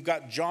 We've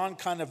got John,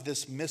 kind of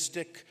this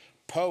mystic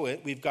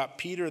poet. We've got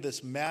Peter,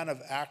 this man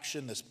of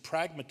action, this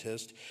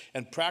pragmatist.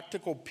 And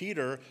practical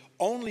Peter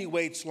only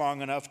waits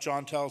long enough,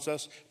 John tells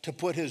us, to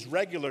put his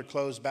regular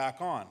clothes back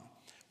on.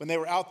 When they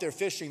were out there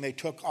fishing, they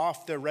took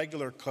off their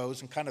regular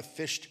clothes and kind of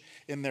fished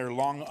in their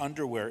long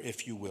underwear,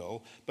 if you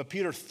will. But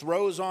Peter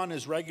throws on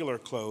his regular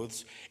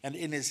clothes, and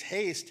in his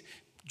haste,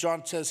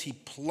 John says he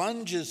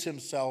plunges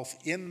himself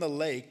in the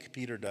lake,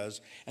 Peter does,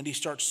 and he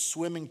starts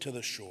swimming to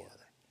the shore.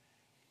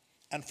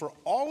 And for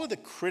all of the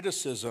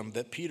criticism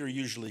that Peter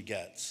usually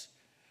gets,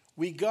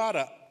 we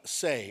gotta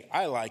say,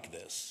 I like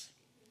this,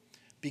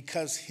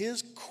 because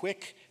his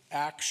quick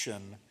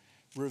action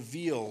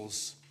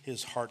reveals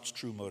his heart's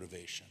true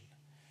motivation.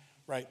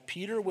 Right?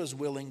 Peter was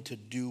willing to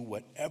do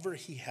whatever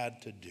he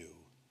had to do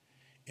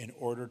in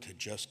order to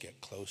just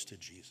get close to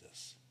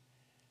Jesus.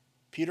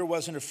 Peter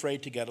wasn't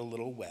afraid to get a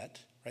little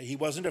wet, right? He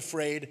wasn't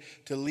afraid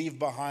to leave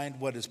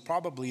behind what is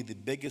probably the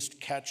biggest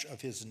catch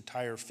of his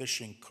entire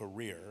fishing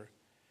career.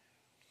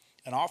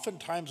 And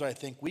oftentimes I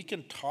think we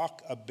can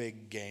talk a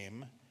big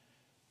game,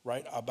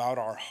 right, about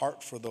our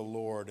heart for the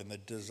Lord and the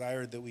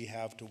desire that we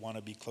have to want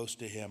to be close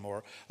to him,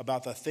 or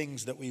about the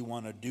things that we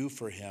want to do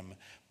for him.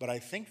 But I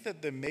think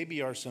that there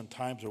maybe are some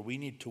times where we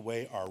need to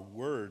weigh our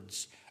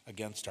words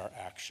against our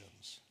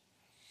actions.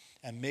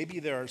 And maybe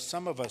there are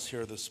some of us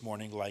here this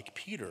morning, like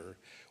Peter,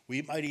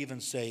 we might even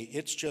say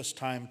it's just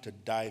time to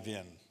dive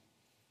in,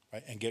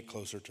 right, and get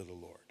closer to the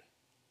Lord.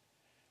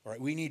 All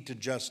right, we need to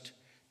just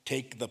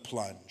take the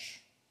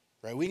plunge,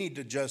 right? We need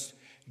to just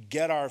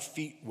get our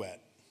feet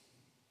wet.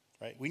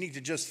 Right? We need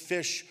to just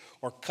fish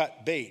or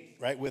cut bait,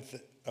 right?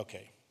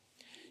 Okay.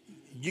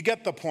 You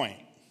get the point,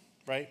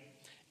 right?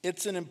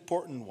 It's an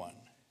important one.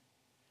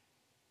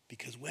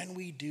 Because when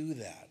we do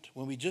that,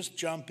 when we just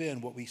jump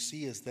in, what we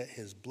see is that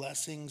his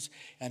blessings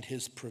and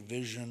his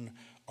provision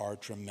are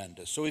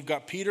tremendous. So we've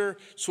got Peter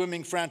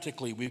swimming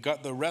frantically. We've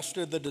got the rest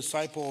of the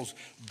disciples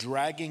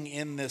dragging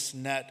in this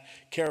net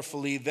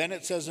carefully. Then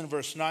it says in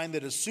verse 9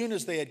 that as soon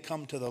as they had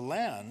come to the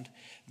land,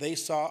 they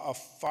saw a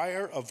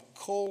fire of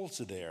coals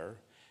there,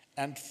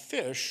 and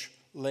fish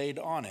laid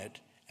on it,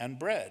 and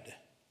bread.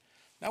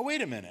 Now,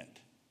 wait a minute.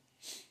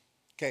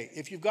 Okay,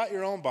 if you've got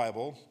your own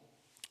Bible,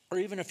 or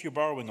even if you're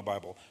borrowing a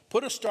Bible,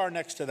 put a star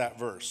next to that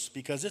verse,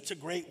 because it's a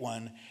great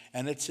one,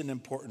 and it's an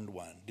important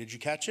one. Did you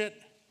catch it?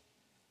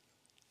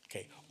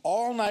 Okay,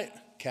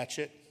 catch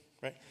it,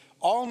 right?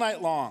 All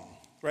night long,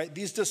 right?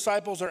 These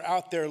disciples are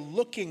out there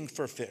looking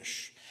for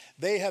fish.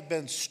 They have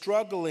been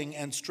struggling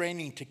and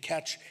straining to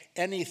catch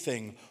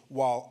anything,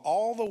 while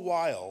all the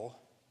while,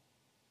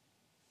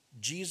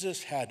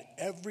 Jesus had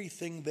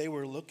everything they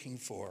were looking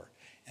for,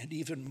 and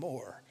even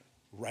more,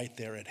 right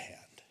there at hand.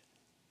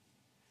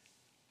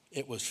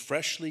 It was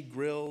freshly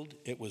grilled,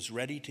 it was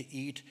ready to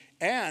eat,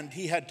 and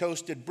he had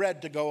toasted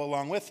bread to go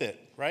along with it,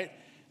 right?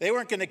 They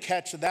weren't going to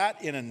catch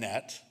that in a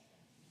net.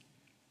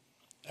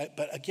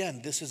 But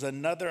again, this is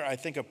another, I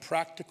think, a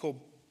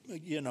practical,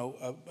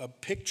 a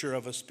picture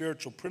of a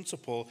spiritual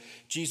principle.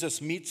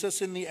 Jesus meets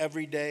us in the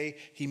everyday,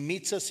 he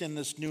meets us in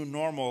this new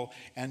normal,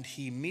 and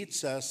he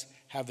meets us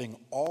having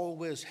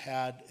always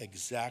had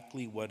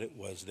exactly what it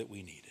was that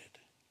we needed.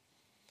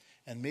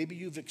 And maybe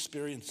you've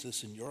experienced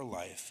this in your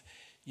life.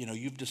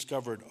 You've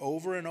discovered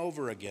over and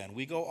over again,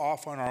 we go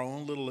off on our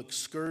own little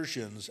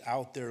excursions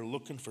out there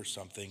looking for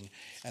something,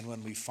 and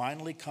when we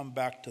finally come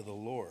back to the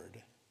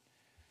Lord,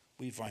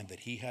 we find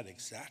that he had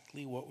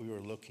exactly what we were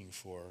looking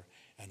for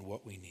and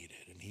what we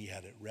needed, and he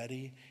had it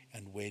ready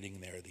and waiting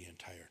there the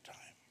entire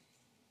time.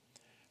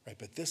 Right?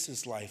 But this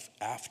is life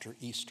after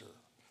Easter.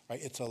 Right?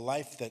 It's a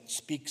life that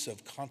speaks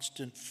of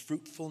constant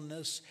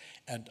fruitfulness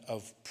and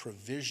of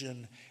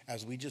provision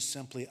as we just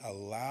simply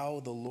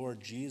allow the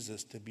Lord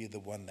Jesus to be the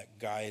one that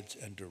guides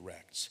and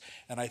directs.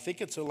 And I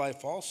think it's a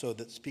life also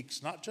that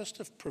speaks not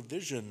just of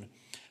provision,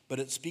 but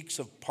it speaks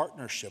of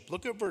partnership.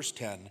 Look at verse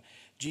 10.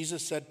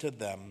 Jesus said to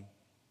them,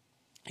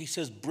 he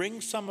says, "Bring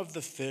some of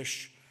the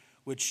fish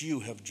which you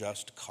have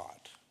just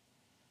caught."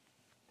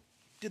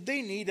 Did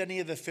they need any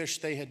of the fish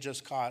they had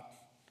just caught?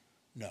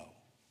 No.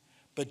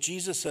 But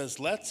Jesus says,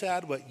 let's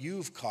add what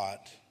you've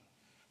caught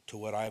to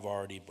what I've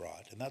already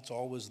brought. And that's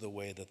always the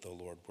way that the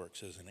Lord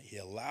works, isn't it? He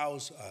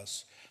allows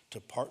us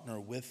to partner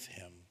with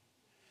him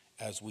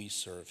as we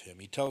serve him.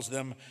 He tells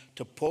them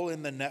to pull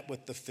in the net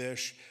with the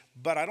fish,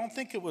 but I don't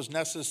think it was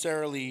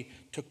necessarily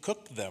to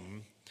cook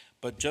them,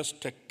 but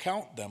just to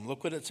count them.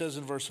 Look what it says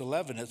in verse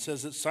 11. It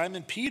says that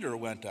Simon Peter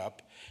went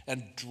up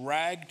and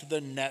dragged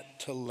the net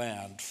to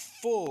land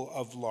full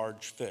of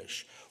large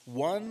fish,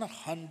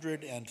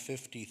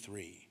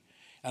 153.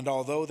 And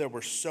although there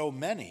were so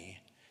many,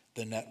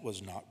 the net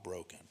was not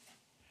broken.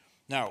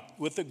 Now,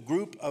 with a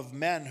group of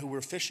men who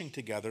were fishing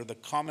together, the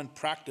common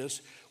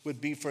practice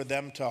would be for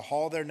them to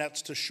haul their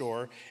nets to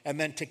shore and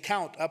then to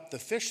count up the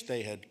fish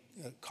they had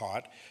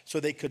caught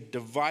so they could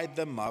divide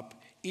them up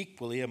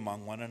equally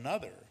among one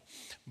another.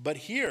 But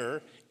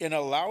here, in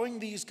allowing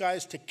these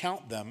guys to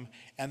count them,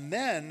 and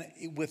then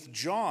with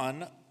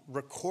John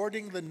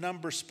recording the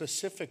number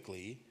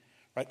specifically,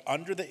 right,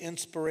 under the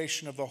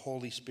inspiration of the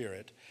Holy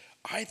Spirit,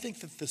 I think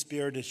that the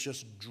Spirit is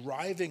just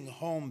driving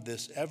home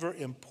this ever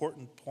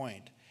important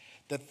point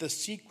that the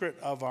secret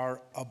of our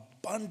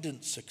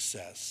abundant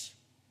success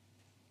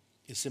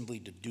is simply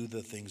to do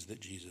the things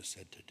that Jesus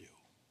said to do.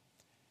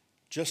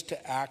 Just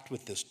to act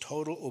with this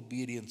total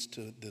obedience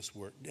to this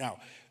word. Now,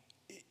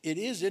 it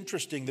is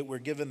interesting that we're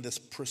given this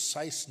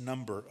precise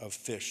number of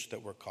fish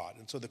that were caught.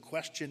 And so the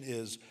question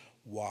is,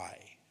 why?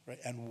 Right?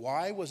 And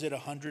why was it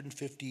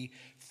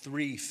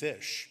 153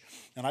 fish?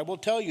 And I will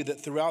tell you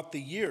that throughout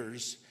the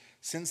years,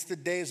 since the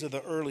days of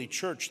the early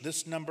church,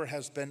 this number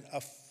has been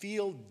a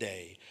field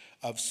day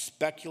of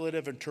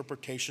speculative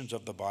interpretations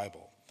of the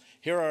Bible.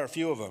 Here are a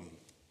few of them.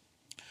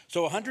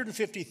 So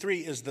 153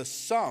 is the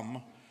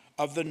sum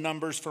of the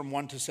numbers from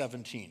 1 to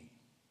 17.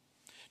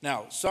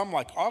 Now, some,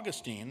 like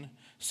Augustine,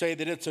 say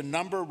that it's a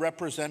number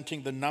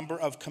representing the number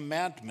of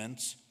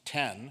commandments,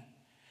 10,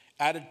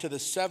 added to the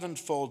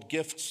sevenfold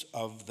gifts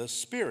of the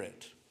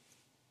Spirit.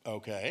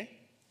 Okay.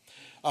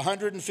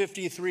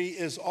 153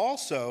 is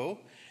also,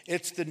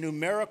 it's the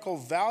numerical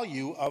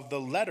value of the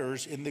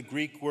letters in the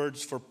Greek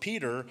words for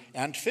Peter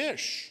and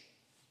fish.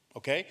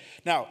 Okay.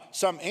 Now,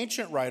 some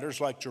ancient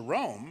writers like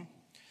Jerome,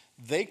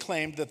 they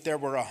claimed that there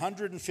were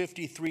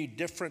 153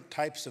 different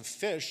types of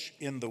fish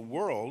in the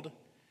world,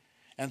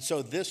 and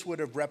so this would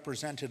have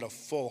represented a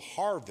full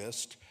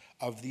harvest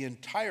of the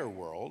entire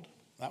world.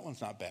 That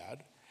one's not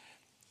bad.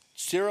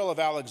 Cyril of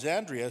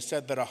Alexandria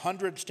said that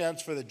 100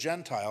 stands for the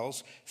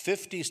Gentiles,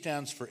 50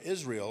 stands for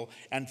Israel,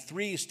 and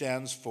 3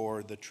 stands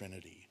for the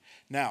Trinity.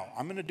 Now,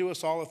 I'm going to do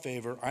us all a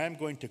favor. I am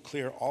going to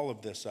clear all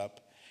of this up,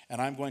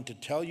 and I'm going to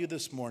tell you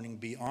this morning,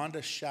 beyond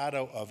a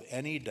shadow of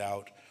any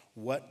doubt,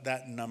 what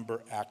that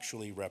number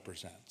actually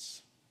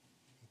represents.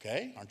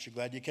 Okay? Aren't you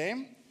glad you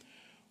came?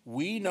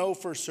 We know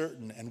for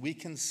certain, and we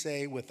can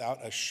say without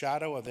a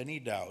shadow of any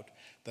doubt,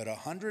 that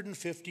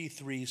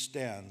 153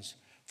 stands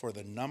for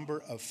the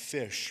number of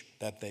fish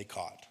that they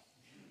caught.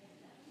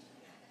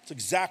 It's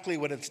exactly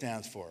what it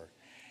stands for.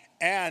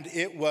 And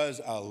it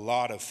was a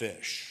lot of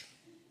fish.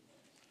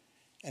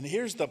 And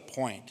here's the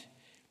point,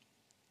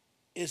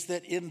 is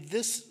that in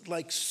this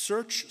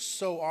search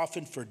so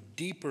often for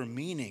deeper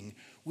meaning,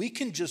 we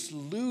can just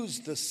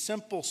lose the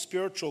simple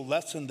spiritual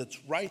lesson that's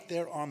right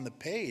there on the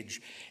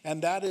page.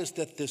 And that is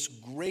that this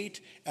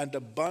great and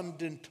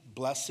abundant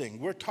blessing,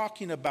 we're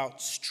talking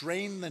about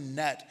strain the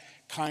net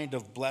kind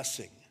of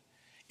blessing.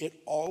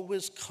 It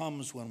always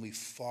comes when we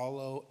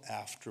follow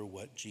after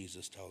what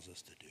Jesus tells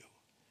us to do.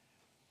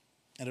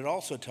 And it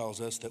also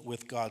tells us that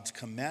with God's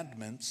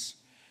commandments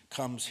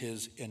comes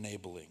his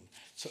enabling.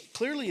 So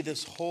clearly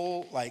this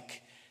whole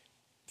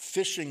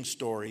fishing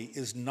story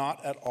is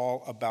not at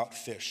all about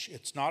fish.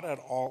 It's not at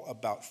all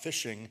about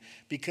fishing,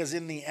 because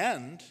in the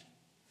end,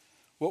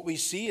 what we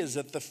see is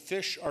that the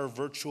fish are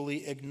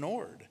virtually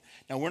ignored.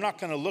 Now, we're not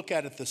going to look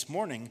at it this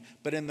morning,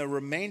 but in the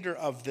remainder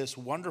of this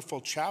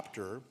wonderful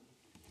chapter,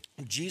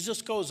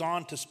 Jesus goes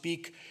on to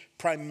speak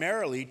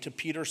primarily to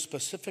Peter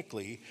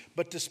specifically,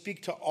 but to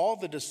speak to all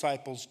the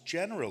disciples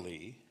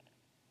generally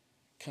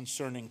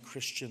concerning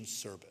Christian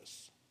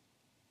service.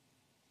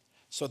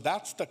 So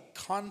that's the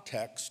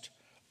context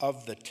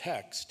of the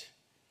text,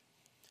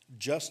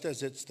 just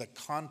as it's the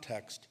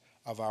context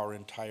of our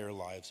entire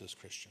lives as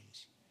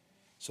Christians.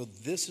 So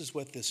this is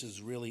what this is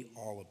really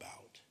all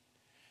about.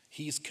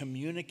 He's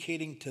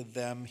communicating to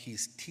them,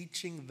 he's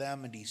teaching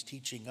them, and he's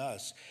teaching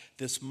us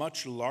this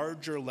much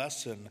larger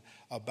lesson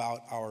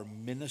about our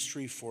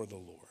ministry for the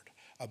Lord,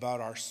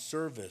 about our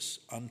service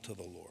unto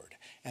the Lord,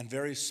 and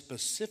very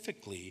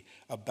specifically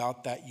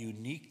about that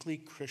uniquely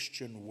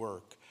Christian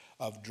work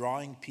of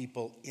drawing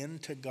people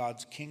into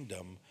God's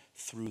kingdom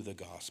through the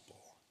gospel.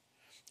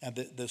 And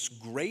this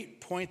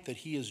great point that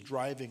he is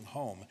driving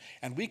home,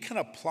 and we can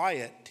apply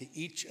it to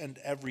each and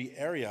every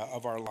area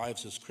of our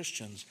lives as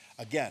Christians.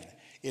 Again,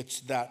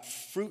 it's that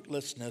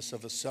fruitlessness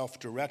of a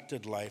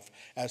self-directed life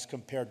as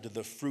compared to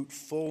the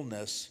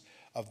fruitfulness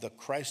of the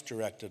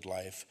Christ-directed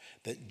life,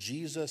 that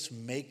Jesus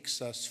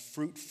makes us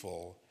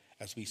fruitful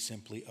as we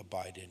simply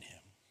abide in him.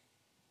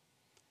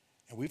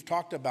 And we've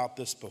talked about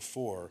this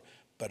before,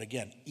 but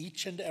again,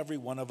 each and every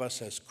one of us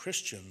as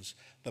Christians,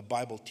 the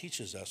Bible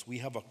teaches us we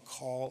have a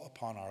call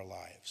upon our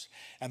lives.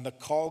 And the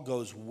call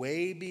goes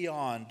way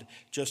beyond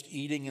just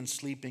eating and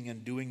sleeping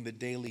and doing the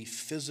daily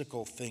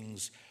physical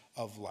things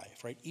of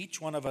life, right? Each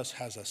one of us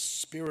has a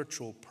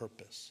spiritual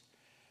purpose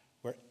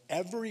where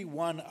every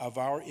one of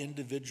our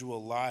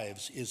individual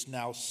lives is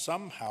now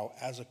somehow,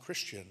 as a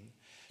Christian,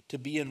 to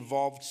be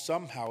involved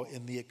somehow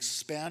in the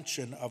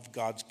expansion of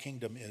God's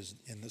kingdom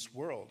in this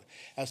world,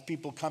 as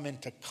people come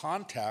into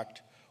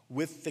contact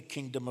with the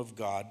kingdom of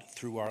God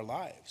through our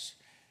lives.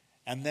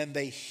 And then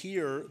they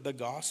hear the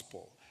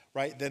gospel,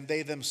 right? Then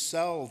they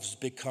themselves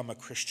become a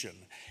Christian,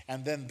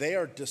 and then they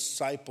are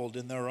discipled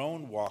in their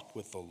own walk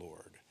with the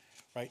Lord,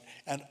 right?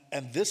 And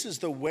this is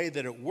the way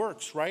that it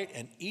works, right?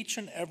 And each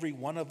and every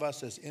one of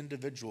us as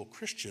individual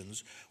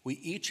Christians, we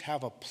each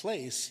have a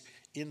place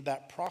in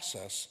that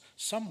process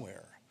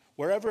somewhere,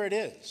 wherever it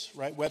is,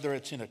 right? Whether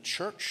it's in a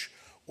church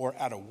or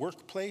at a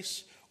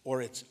workplace,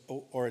 or it's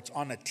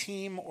on a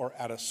team or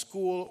at a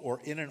school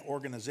or in an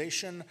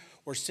organization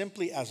or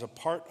simply as a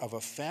part of a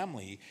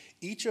family,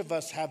 each of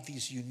us have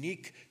these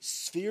unique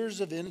spheres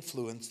of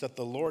influence that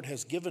the Lord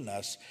has given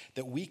us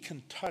that we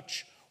can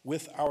touch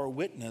with our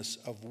witness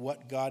of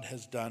what God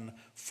has done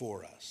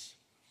for us.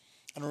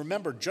 And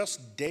remember,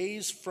 just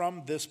days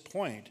from this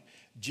point,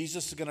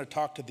 Jesus is going to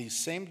talk to these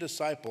same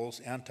disciples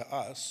and to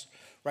us,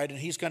 right? And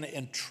he's going to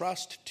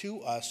entrust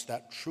to us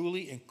that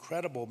truly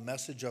incredible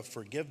message of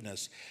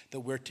forgiveness that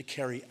we're to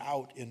carry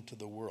out into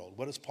the world.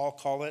 What does Paul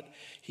call it?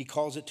 He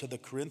calls it to the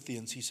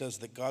Corinthians. He says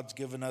that God's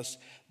given us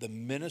the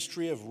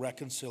ministry of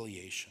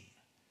reconciliation.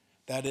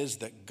 That is,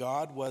 that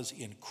God was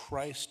in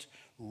Christ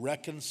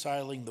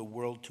reconciling the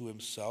world to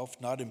himself,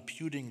 not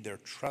imputing their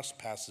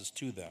trespasses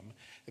to them.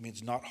 It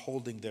means not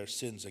holding their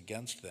sins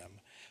against them.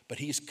 But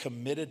he's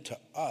committed to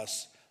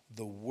us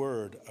the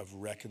word of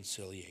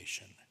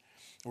reconciliation.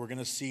 We're going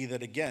to see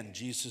that again,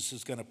 Jesus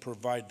is going to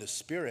provide the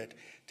Spirit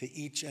to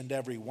each and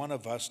every one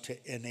of us to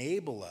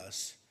enable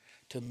us,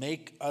 to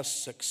make us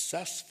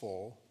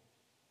successful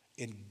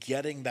in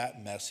getting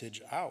that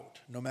message out,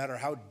 no matter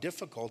how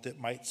difficult it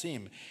might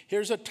seem.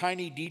 Here's a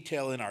tiny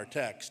detail in our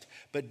text,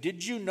 but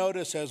did you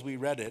notice as we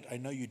read it, I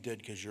know you did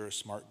because you're a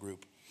smart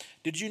group,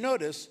 did you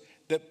notice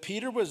that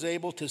Peter was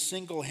able to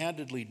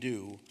single-handedly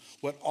do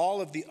what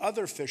all of the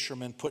other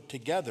fishermen put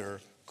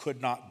together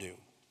could not do?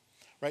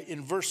 Right?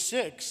 In verse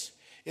 6,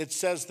 it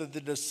says that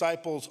the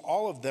disciples,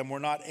 all of them, were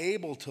not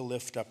able to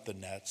lift up the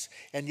nets.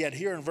 And yet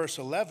here in verse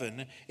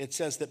 11, it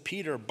says that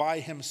Peter by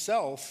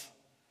himself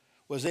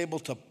was able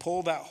to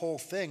pull that whole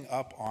thing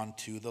up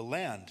onto the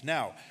land.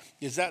 Now,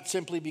 is that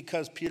simply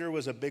because Peter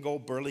was a big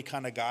old burly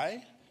kind of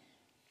guy?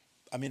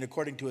 I mean,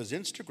 according to his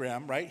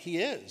Instagram, right, he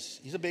is.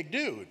 He's a big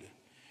dude,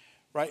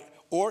 right?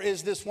 Or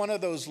is this one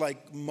of those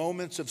like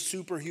moments of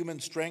superhuman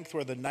strength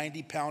where the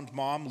 90-pound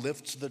mom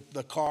lifts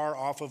the car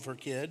off of her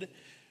kid?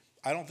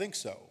 I don't think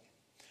so.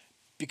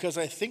 Because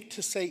I think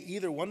to say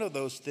either one of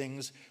those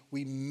things,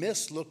 we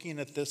miss looking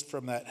at this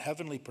from that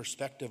heavenly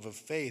perspective of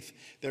faith.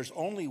 There's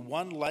only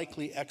one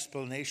likely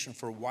explanation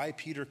for why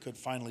Peter could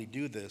finally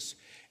do this,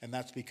 and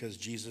that's because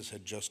Jesus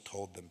had just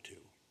told them to.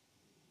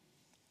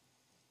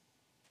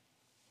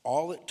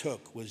 All it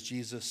took was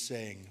Jesus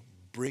saying,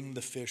 "Bring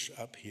the fish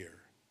up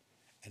here,"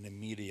 and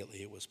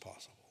immediately it was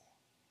possible.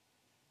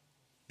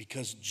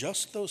 Because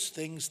just those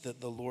things that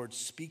the Lord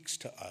speaks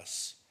to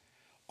us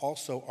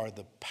also are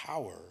the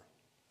power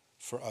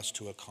for us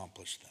to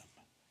accomplish them.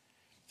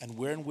 And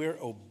when we're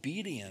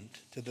obedient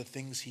to the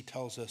things he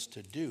tells us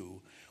to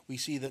do, we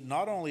see that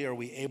not only are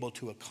we able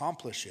to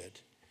accomplish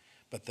it,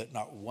 but that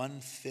not one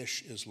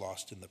fish is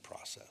lost in the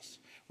process,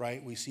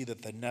 right? We see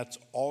that the nets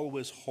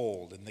always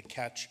hold and the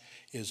catch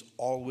is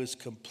always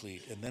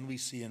complete. And then we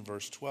see in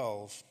verse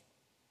 12,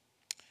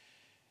 it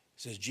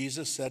says,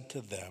 Jesus said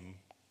to them,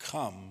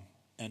 "Come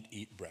and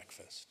eat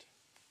breakfast."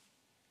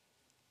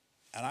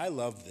 And I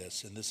love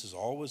this, and this is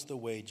always the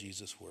way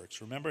Jesus works.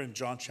 Remember in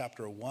John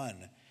chapter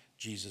 1,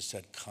 Jesus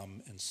said,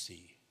 "Come and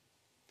see."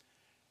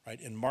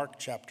 Right? In Mark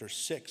chapter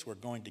 6, we're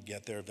going to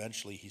get there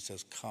eventually, he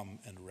says, "Come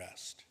and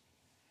rest."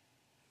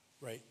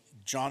 Right?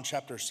 John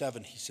chapter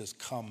 7, he says,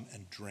 "Come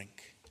and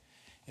drink."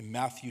 In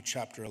Matthew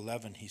chapter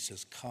 11, he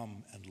says,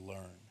 "Come and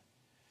learn."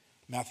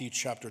 Matthew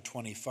chapter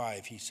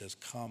 25, he says,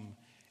 "Come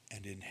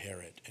and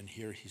inherit." And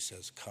here he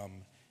says,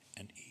 "Come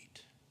and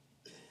eat."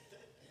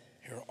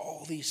 Here are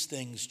all these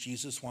things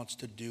Jesus wants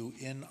to do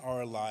in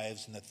our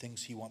lives and the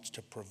things he wants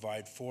to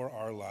provide for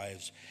our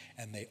lives.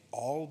 And they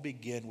all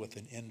begin with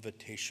an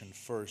invitation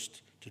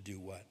first to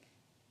do what?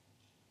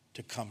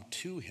 To come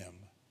to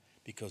him,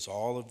 because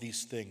all of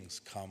these things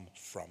come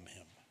from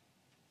him.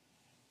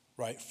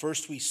 Right?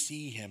 First we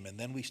see him, and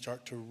then we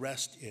start to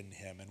rest in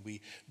him, and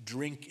we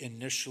drink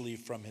initially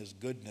from his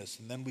goodness,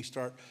 and then we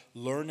start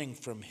learning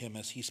from him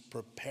as he's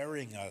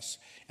preparing us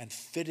and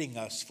fitting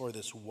us for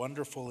this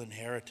wonderful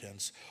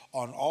inheritance.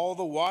 On all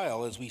the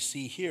while, as we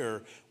see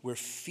here, we're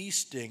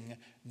feasting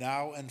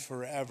now and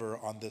forever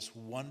on this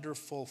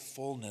wonderful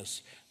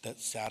fullness that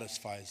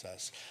satisfies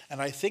us.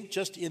 And I think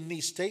just in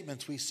these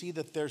statements, we see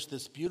that there's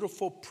this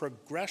beautiful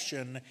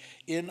progression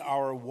in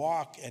our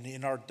walk and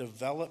in our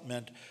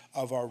development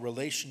of our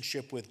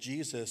relationship with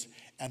Jesus.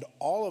 And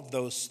all of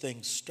those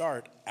things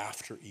start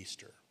after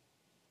Easter.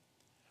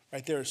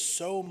 Right? There is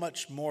so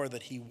much more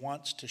that he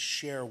wants to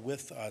share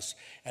with us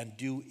and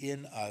do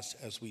in us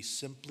as we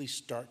simply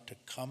start to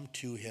come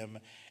to him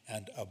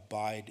and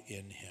abide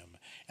in him.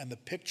 And the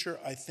picture,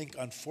 I think,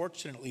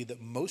 unfortunately, that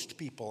most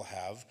people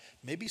have,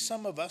 maybe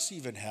some of us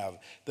even have,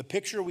 the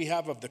picture we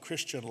have of the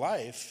Christian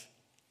life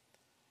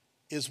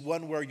is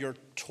one where you're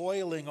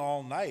toiling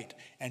all night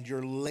and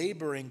you're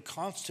laboring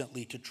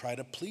constantly to try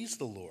to please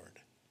the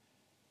Lord.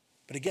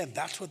 But again,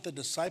 that's what the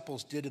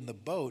disciples did in the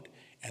boat,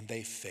 and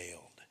they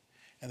failed.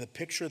 And the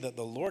picture that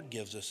the Lord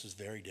gives us is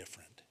very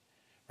different.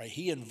 right?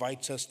 He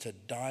invites us to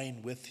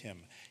dine with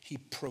him. He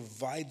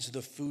provides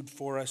the food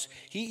for us.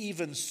 He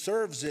even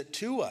serves it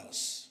to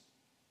us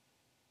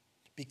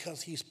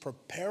because he's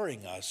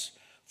preparing us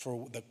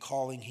for the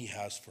calling he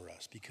has for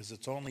us, because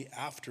it's only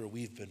after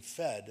we've been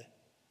fed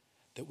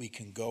that we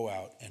can go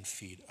out and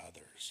feed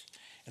others.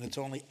 And it's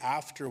only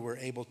after we're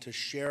able to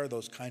share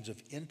those kinds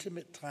of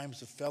intimate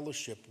times of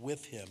fellowship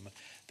with him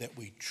that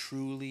we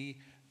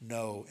truly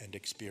know and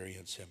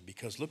experience him.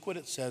 Because look what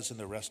it says in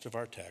the rest of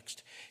our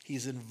text.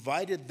 He's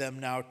invited them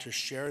now to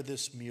share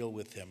this meal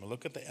with him.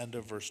 Look at the end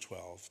of verse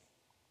 12.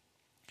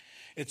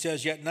 It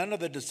says, "Yet none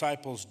of the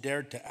disciples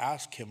dared to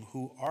ask him,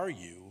 'Who are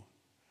you?'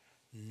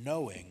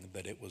 knowing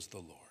that it was the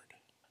Lord.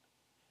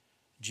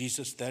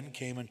 Jesus then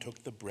came and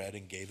took the bread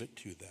and gave it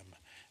to them,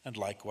 and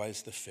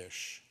likewise the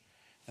fish.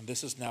 And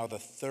this is now the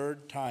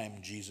third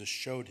time Jesus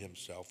showed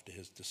himself to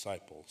his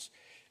disciples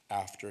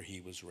after he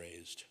was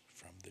raised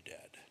from the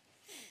dead."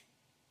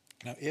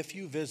 Now, if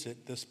you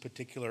visit this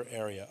particular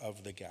area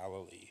of the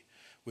Galilee,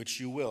 which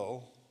you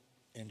will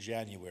in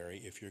January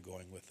if you're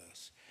going with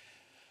us,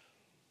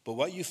 but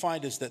what you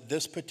find is that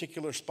this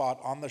particular spot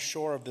on the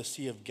shore of the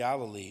Sea of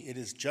Galilee, it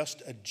is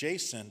just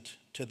adjacent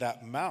to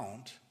that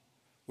mount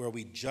where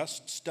we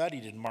just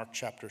studied in Mark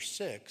chapter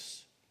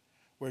 6,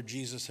 where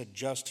Jesus had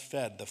just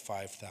fed the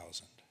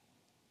 5,000,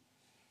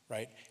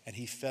 right? And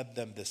he fed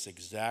them this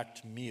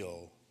exact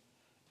meal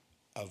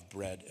of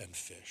bread and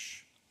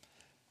fish.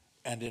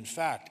 And in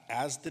fact,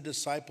 as the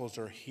disciples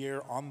are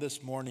here on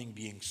this morning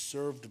being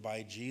served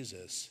by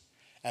Jesus,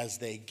 as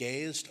they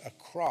gazed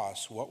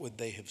across, what would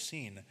they have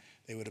seen?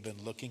 They would have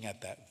been looking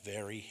at that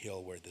very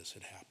hill where this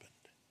had happened.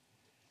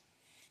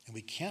 And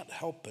we can't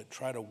help but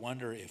try to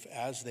wonder if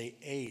as they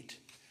ate,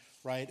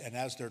 right, and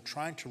as they're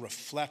trying to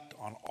reflect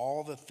on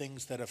all the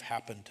things that have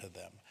happened to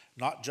them,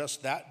 not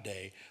just that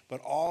day,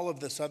 but all of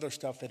this other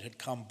stuff that had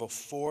come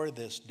before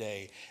this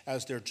day,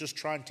 as they're just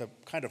trying to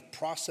kind of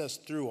process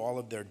through all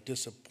of their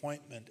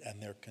disappointment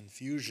and their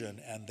confusion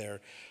and their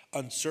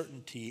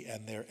uncertainty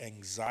and their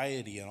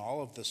anxiety and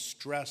all of the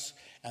stress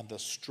and the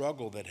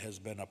struggle that has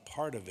been a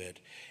part of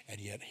it.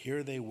 And yet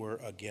here they were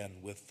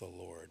again with the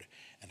Lord.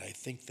 And I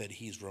think that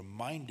he's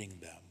reminding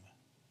them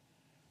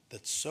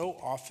that so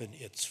often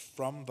it's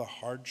from the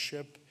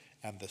hardship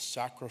and the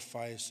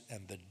sacrifice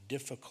and the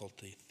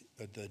difficulty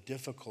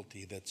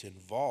that's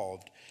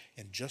involved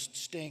in just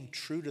staying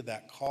true to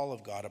that call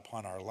of God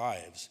upon our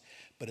lives.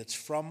 But it's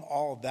from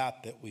all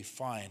that we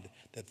find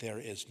that there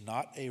is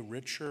not a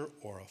richer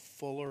or a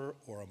fuller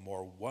or a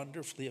more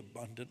wonderfully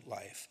abundant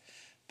life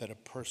that a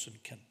person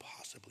can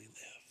possibly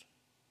live.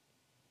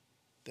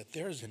 That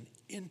there's an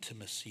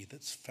intimacy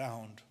that's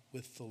found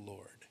with the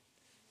Lord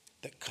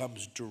that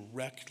comes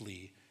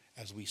directly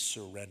as we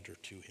surrender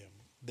to him.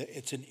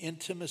 It's an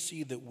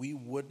intimacy that we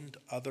wouldn't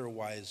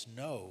otherwise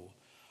know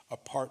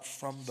apart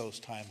from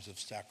those times of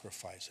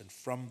sacrifice and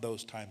from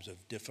those times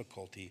of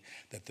difficulty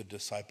that the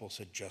disciples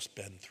had just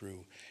been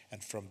through,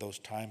 and from those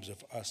times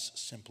of us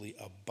simply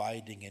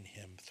abiding in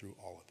him through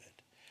all of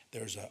it.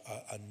 There's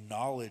a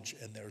knowledge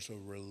and there's a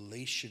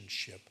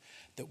relationship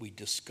that we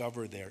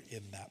discover there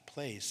in that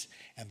place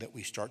and that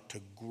we start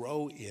to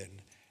grow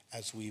in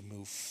as we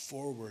move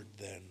forward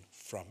then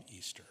from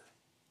Easter.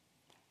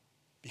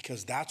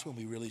 Because that's when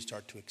we really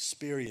start to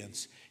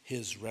experience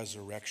his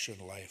resurrection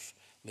life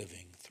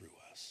living through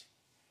us,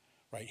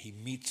 right? He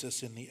meets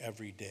us in the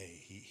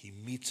everyday. He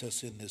meets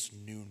us in this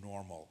new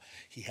normal.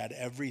 He had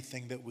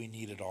everything that we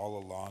needed all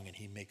along, and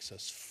he makes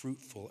us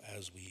fruitful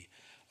as we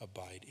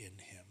abide in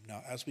him.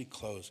 Now, as we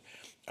close,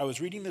 I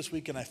was reading this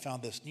week and I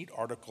found this neat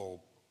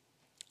article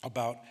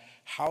about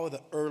how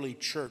the early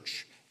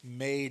church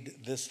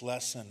made this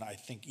lesson, I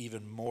think,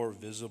 even more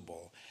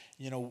visible.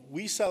 You know,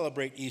 we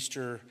celebrate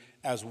Easter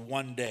as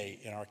one day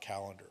in our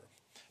calendar,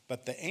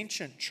 but the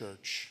ancient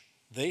church,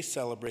 they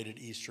celebrated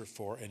Easter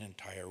for an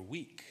entire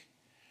week.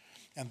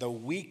 And the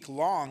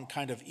week-long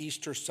kind of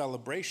Easter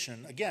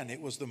celebration, again,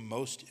 it was the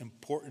most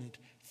important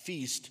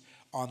feast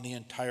on the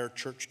entire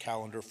church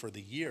calendar for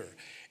the year.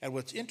 And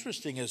what's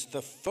interesting is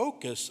the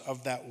focus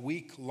of that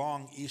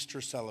week-long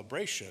Easter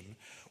celebration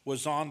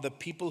was on the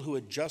people who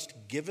had just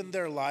given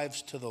their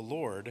lives to the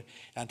Lord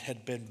and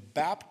had been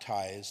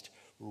baptized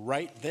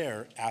right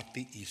there at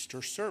the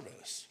Easter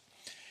service.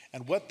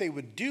 And what they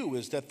would do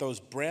is that those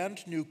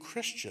brand new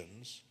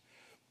Christians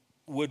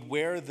would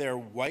wear their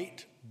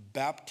white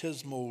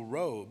baptismal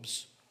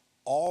robes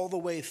all the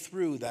way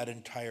through that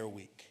entire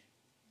week,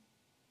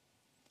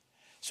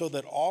 so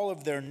that all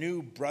of their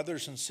new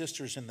brothers and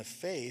sisters in the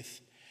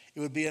faith, it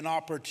would be an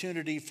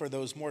opportunity for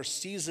those more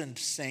seasoned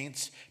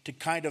saints to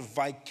kind of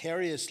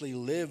vicariously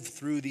live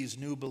through these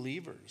new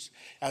believers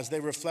as they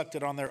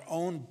reflected on their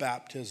own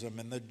baptism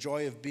and the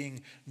joy of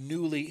being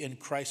newly in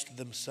Christ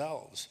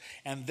themselves.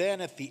 And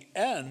then at the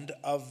end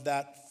of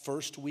that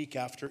first week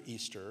after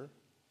Easter,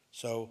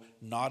 so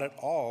not at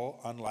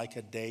all unlike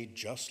a day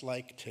just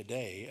like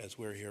today as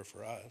we're here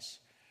for us,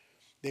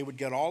 they would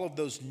get all of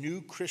those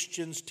new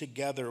Christians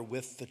together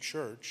with the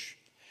church,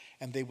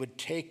 and they would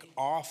take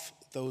off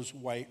those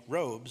white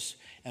robes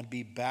and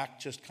be back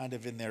just kind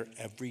of in their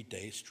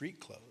everyday street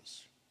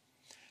clothes.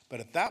 But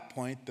at that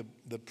point,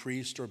 the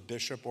priest or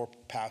bishop or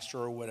pastor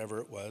or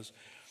whatever it was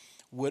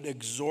would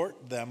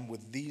exhort them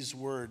with these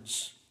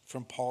words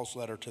from Paul's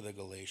letter to the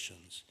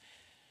Galatians.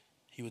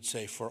 He would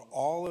say, "For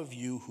all of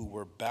you who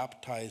were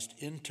baptized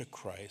into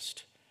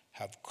Christ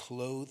have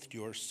clothed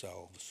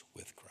yourselves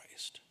with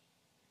Christ."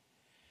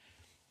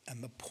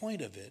 And the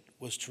point of it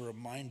was to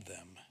remind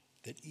them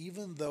that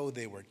even though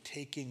they were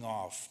taking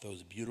off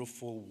those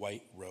beautiful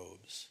white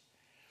robes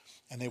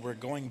and they were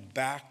going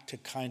back to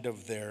kind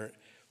of their,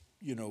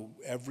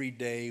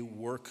 everyday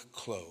work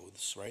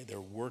clothes, right?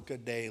 Their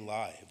workaday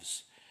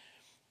lives.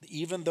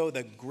 Even though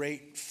the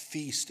great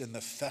feast and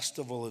the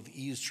festival of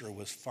Easter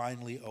was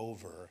finally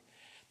over,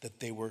 that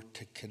they were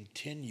to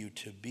continue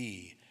to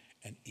be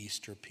an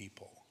Easter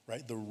people,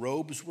 right? The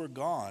robes were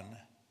gone,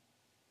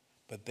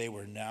 but they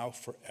were now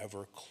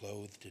forever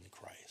clothed in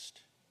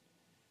Christ.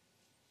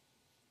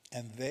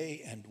 And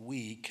they and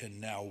we can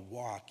now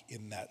walk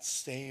in that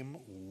same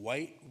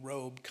white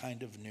robe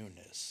kind of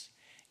newness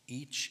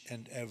each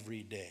and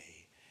every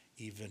day,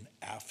 even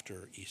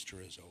after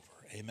Easter is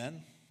over.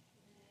 Amen?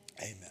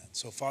 Amen.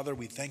 So, Father,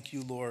 we thank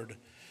you, Lord,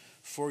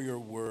 for your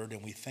word,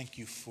 and we thank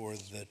you for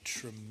the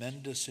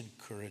tremendous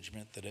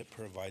encouragement that it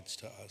provides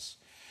to us,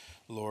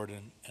 Lord.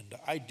 And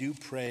I do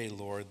pray,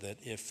 Lord, that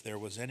if there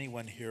was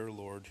anyone here,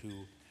 Lord,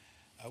 who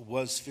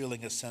was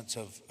feeling a sense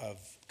of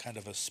kind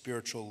of a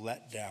spiritual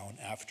letdown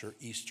after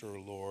Easter,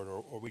 Lord,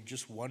 or we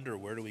just wonder,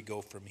 where do we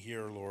go from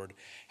here, Lord?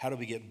 How do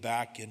we get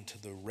back into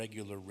the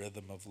regular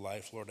rhythm of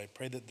life, Lord? I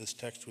pray that this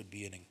text would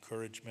be an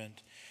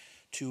encouragement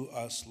to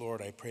us,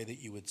 Lord. I pray that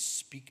you would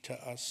speak to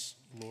us,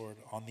 Lord,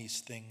 on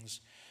these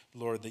things,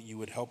 Lord, that you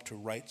would help to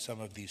write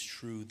some of these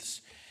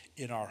truths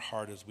in our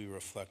heart as we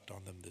reflect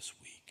on them this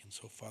week. And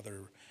so,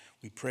 Father,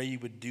 we pray you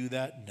would do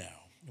that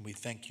now. And we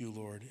thank you,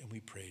 Lord, and we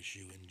praise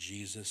you in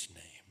Jesus'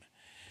 name.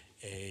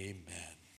 Amen.